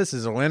whole office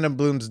is Orlando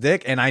Bloom's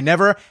dick, and I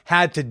never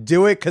had to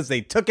do it because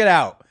they took it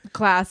out.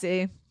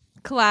 Classy.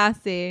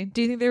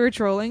 Do you think they were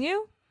trolling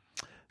you?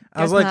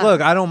 I was like, look,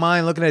 I don't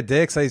mind looking at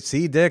dicks. I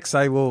see dicks.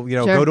 I will,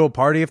 go to a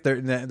party if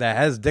that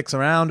has dicks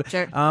around.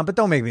 Sure. But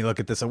don't make me look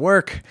at this at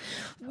work.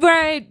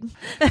 Right.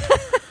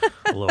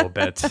 A little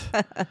bit.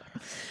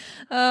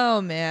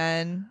 Oh,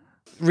 man.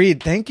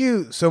 Reed, thank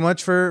you so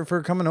much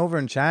for coming over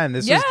and chatting.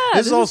 This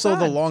is also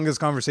the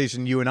longest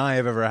conversation you and I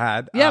have ever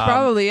had. Yeah,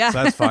 probably. Yeah,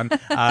 so that's fun.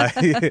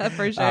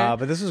 For sure.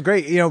 But this was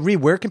great. Reed,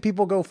 where can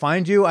people go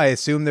find you? I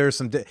assume there's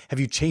some.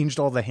 Have you changed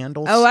all the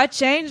handles? Oh, I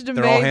changed them,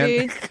 They're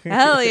baby.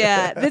 Hell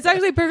yeah! It's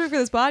actually perfect for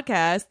this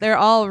podcast. They're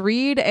all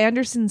Reed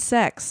Anderson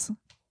Sex.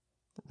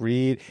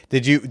 Reed,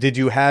 did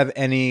you have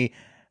any?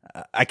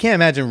 I can't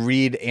imagine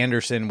Reed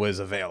Anderson was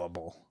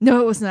available.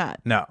 No, it was not.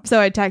 No. So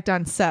I tacked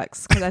on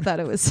sex because I thought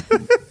it was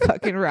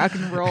fucking rock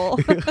and roll.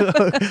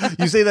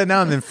 You say that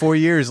now, and then 4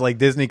 years, like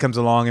Disney comes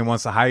along and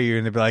wants to hire you,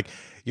 and they'd be like,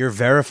 "You're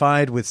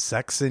verified with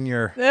sex in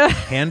your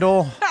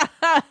handle."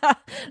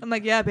 I'm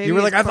like, yeah, baby. You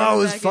were like, I thought it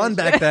was fun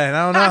back then.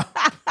 I don't know.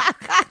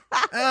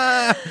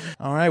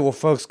 All right, well,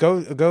 folks,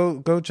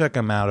 go check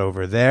them out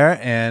over there,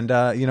 and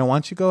why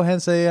don't you go ahead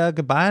and say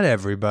goodbye to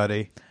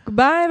everybody?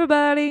 Goodbye,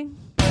 everybody.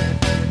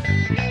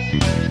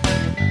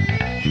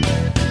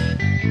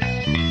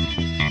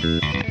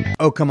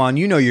 Oh, come on.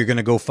 You're going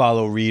to go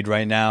follow Reed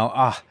right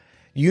now.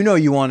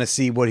 You want to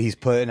see what he's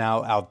putting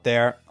out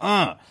there.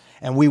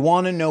 And we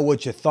want to know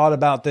what you thought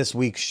about this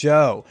week's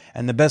show.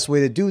 And the best way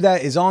to do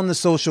that is on the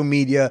social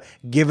media,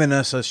 giving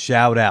us a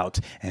shout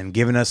out and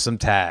giving us some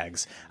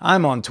tags.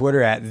 I'm on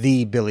Twitter at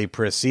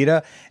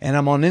 @TheBillyPresita, and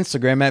I'm on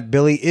Instagram at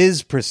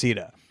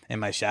BillyIsPresita.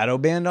 Am I shadow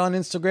banned on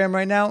Instagram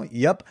right now?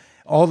 Yep.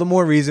 All the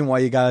more reason why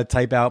you got to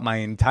type out my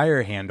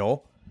entire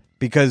handle.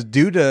 Because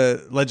due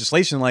to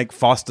legislation like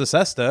FOSTA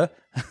SESTA,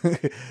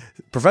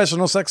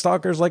 professional sex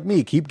talkers like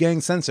me keep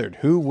getting censored.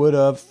 Who would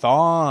have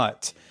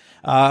thought?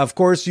 Of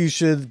course, you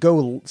should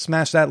go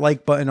smash that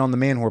like button on the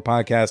Man Whore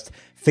Podcast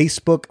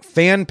Facebook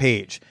fan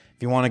page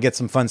if you want to get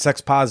some fun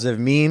sex positive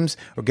memes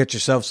or get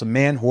yourself some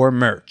Man Whore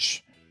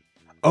merch.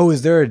 Oh,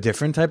 is there a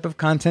different type of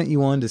content you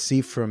wanted to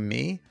see from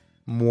me?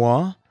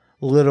 Moi?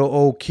 Little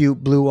old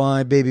cute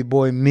blue-eyed baby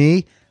boy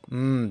me?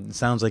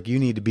 Sounds like you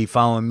need to be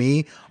following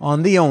me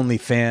on the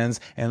OnlyFans,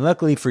 and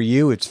luckily for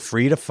you, it's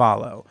free to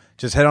follow.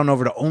 Just head on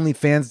over to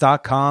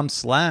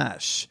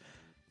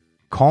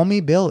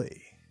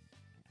onlyfans.com/callmebilly.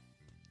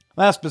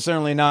 Last but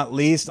certainly not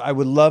least, I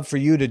would love for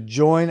you to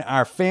join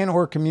our fan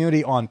whore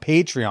community on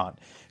Patreon.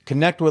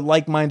 Connect with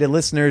like-minded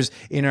listeners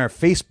in our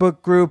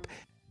Facebook group,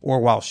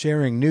 or while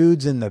sharing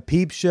nudes in the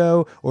Peep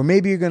Show, or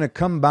maybe you're going to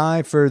come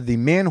by for the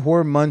Man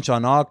Whore Munch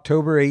on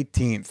October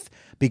 18th.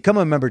 Become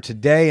a member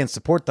today and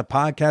support the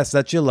podcast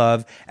that you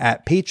love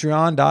at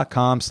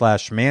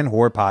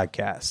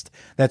patreon.com/manwhorepodcast.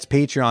 That's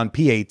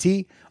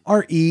Patreon,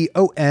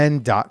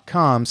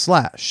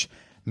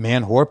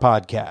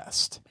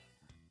 patreon.com/manwhorepodcast.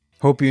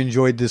 Hope you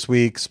enjoyed this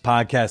week's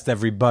podcast,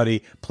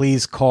 everybody.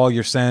 Please call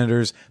your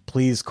senators.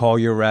 Please call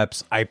your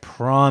reps. I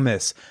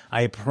promise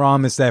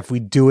that if we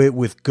do it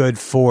with good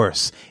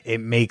force, it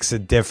makes a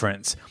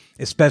difference.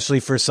 especially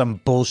for some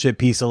bullshit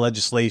piece of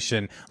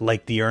legislation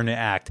like the Earn It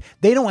Act.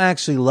 They don't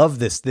actually love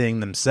this thing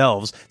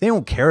themselves. They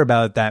don't care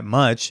about it that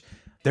much.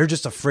 They're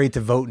just afraid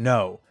to vote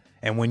no.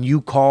 And when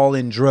you call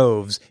in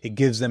droves, it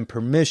gives them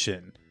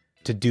permission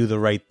to do the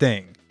right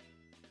thing.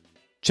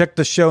 Check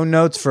the show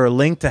notes for a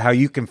link to how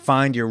you can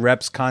find your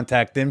rep's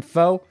contact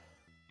info.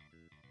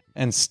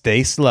 And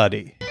stay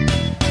slutty.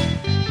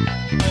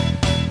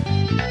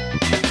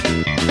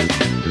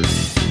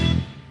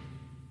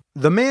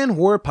 The Man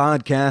Whore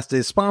Podcast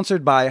is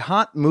sponsored by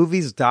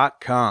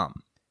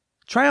HotMovies.com.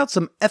 Try out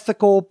some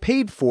ethical,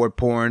 paid-for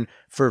porn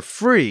for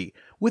free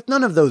with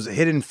none of those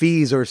hidden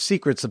fees or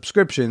secret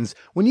subscriptions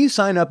when you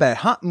sign up at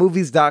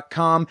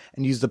HotMovies.com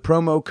and use the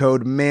promo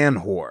code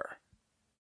MANWHORE.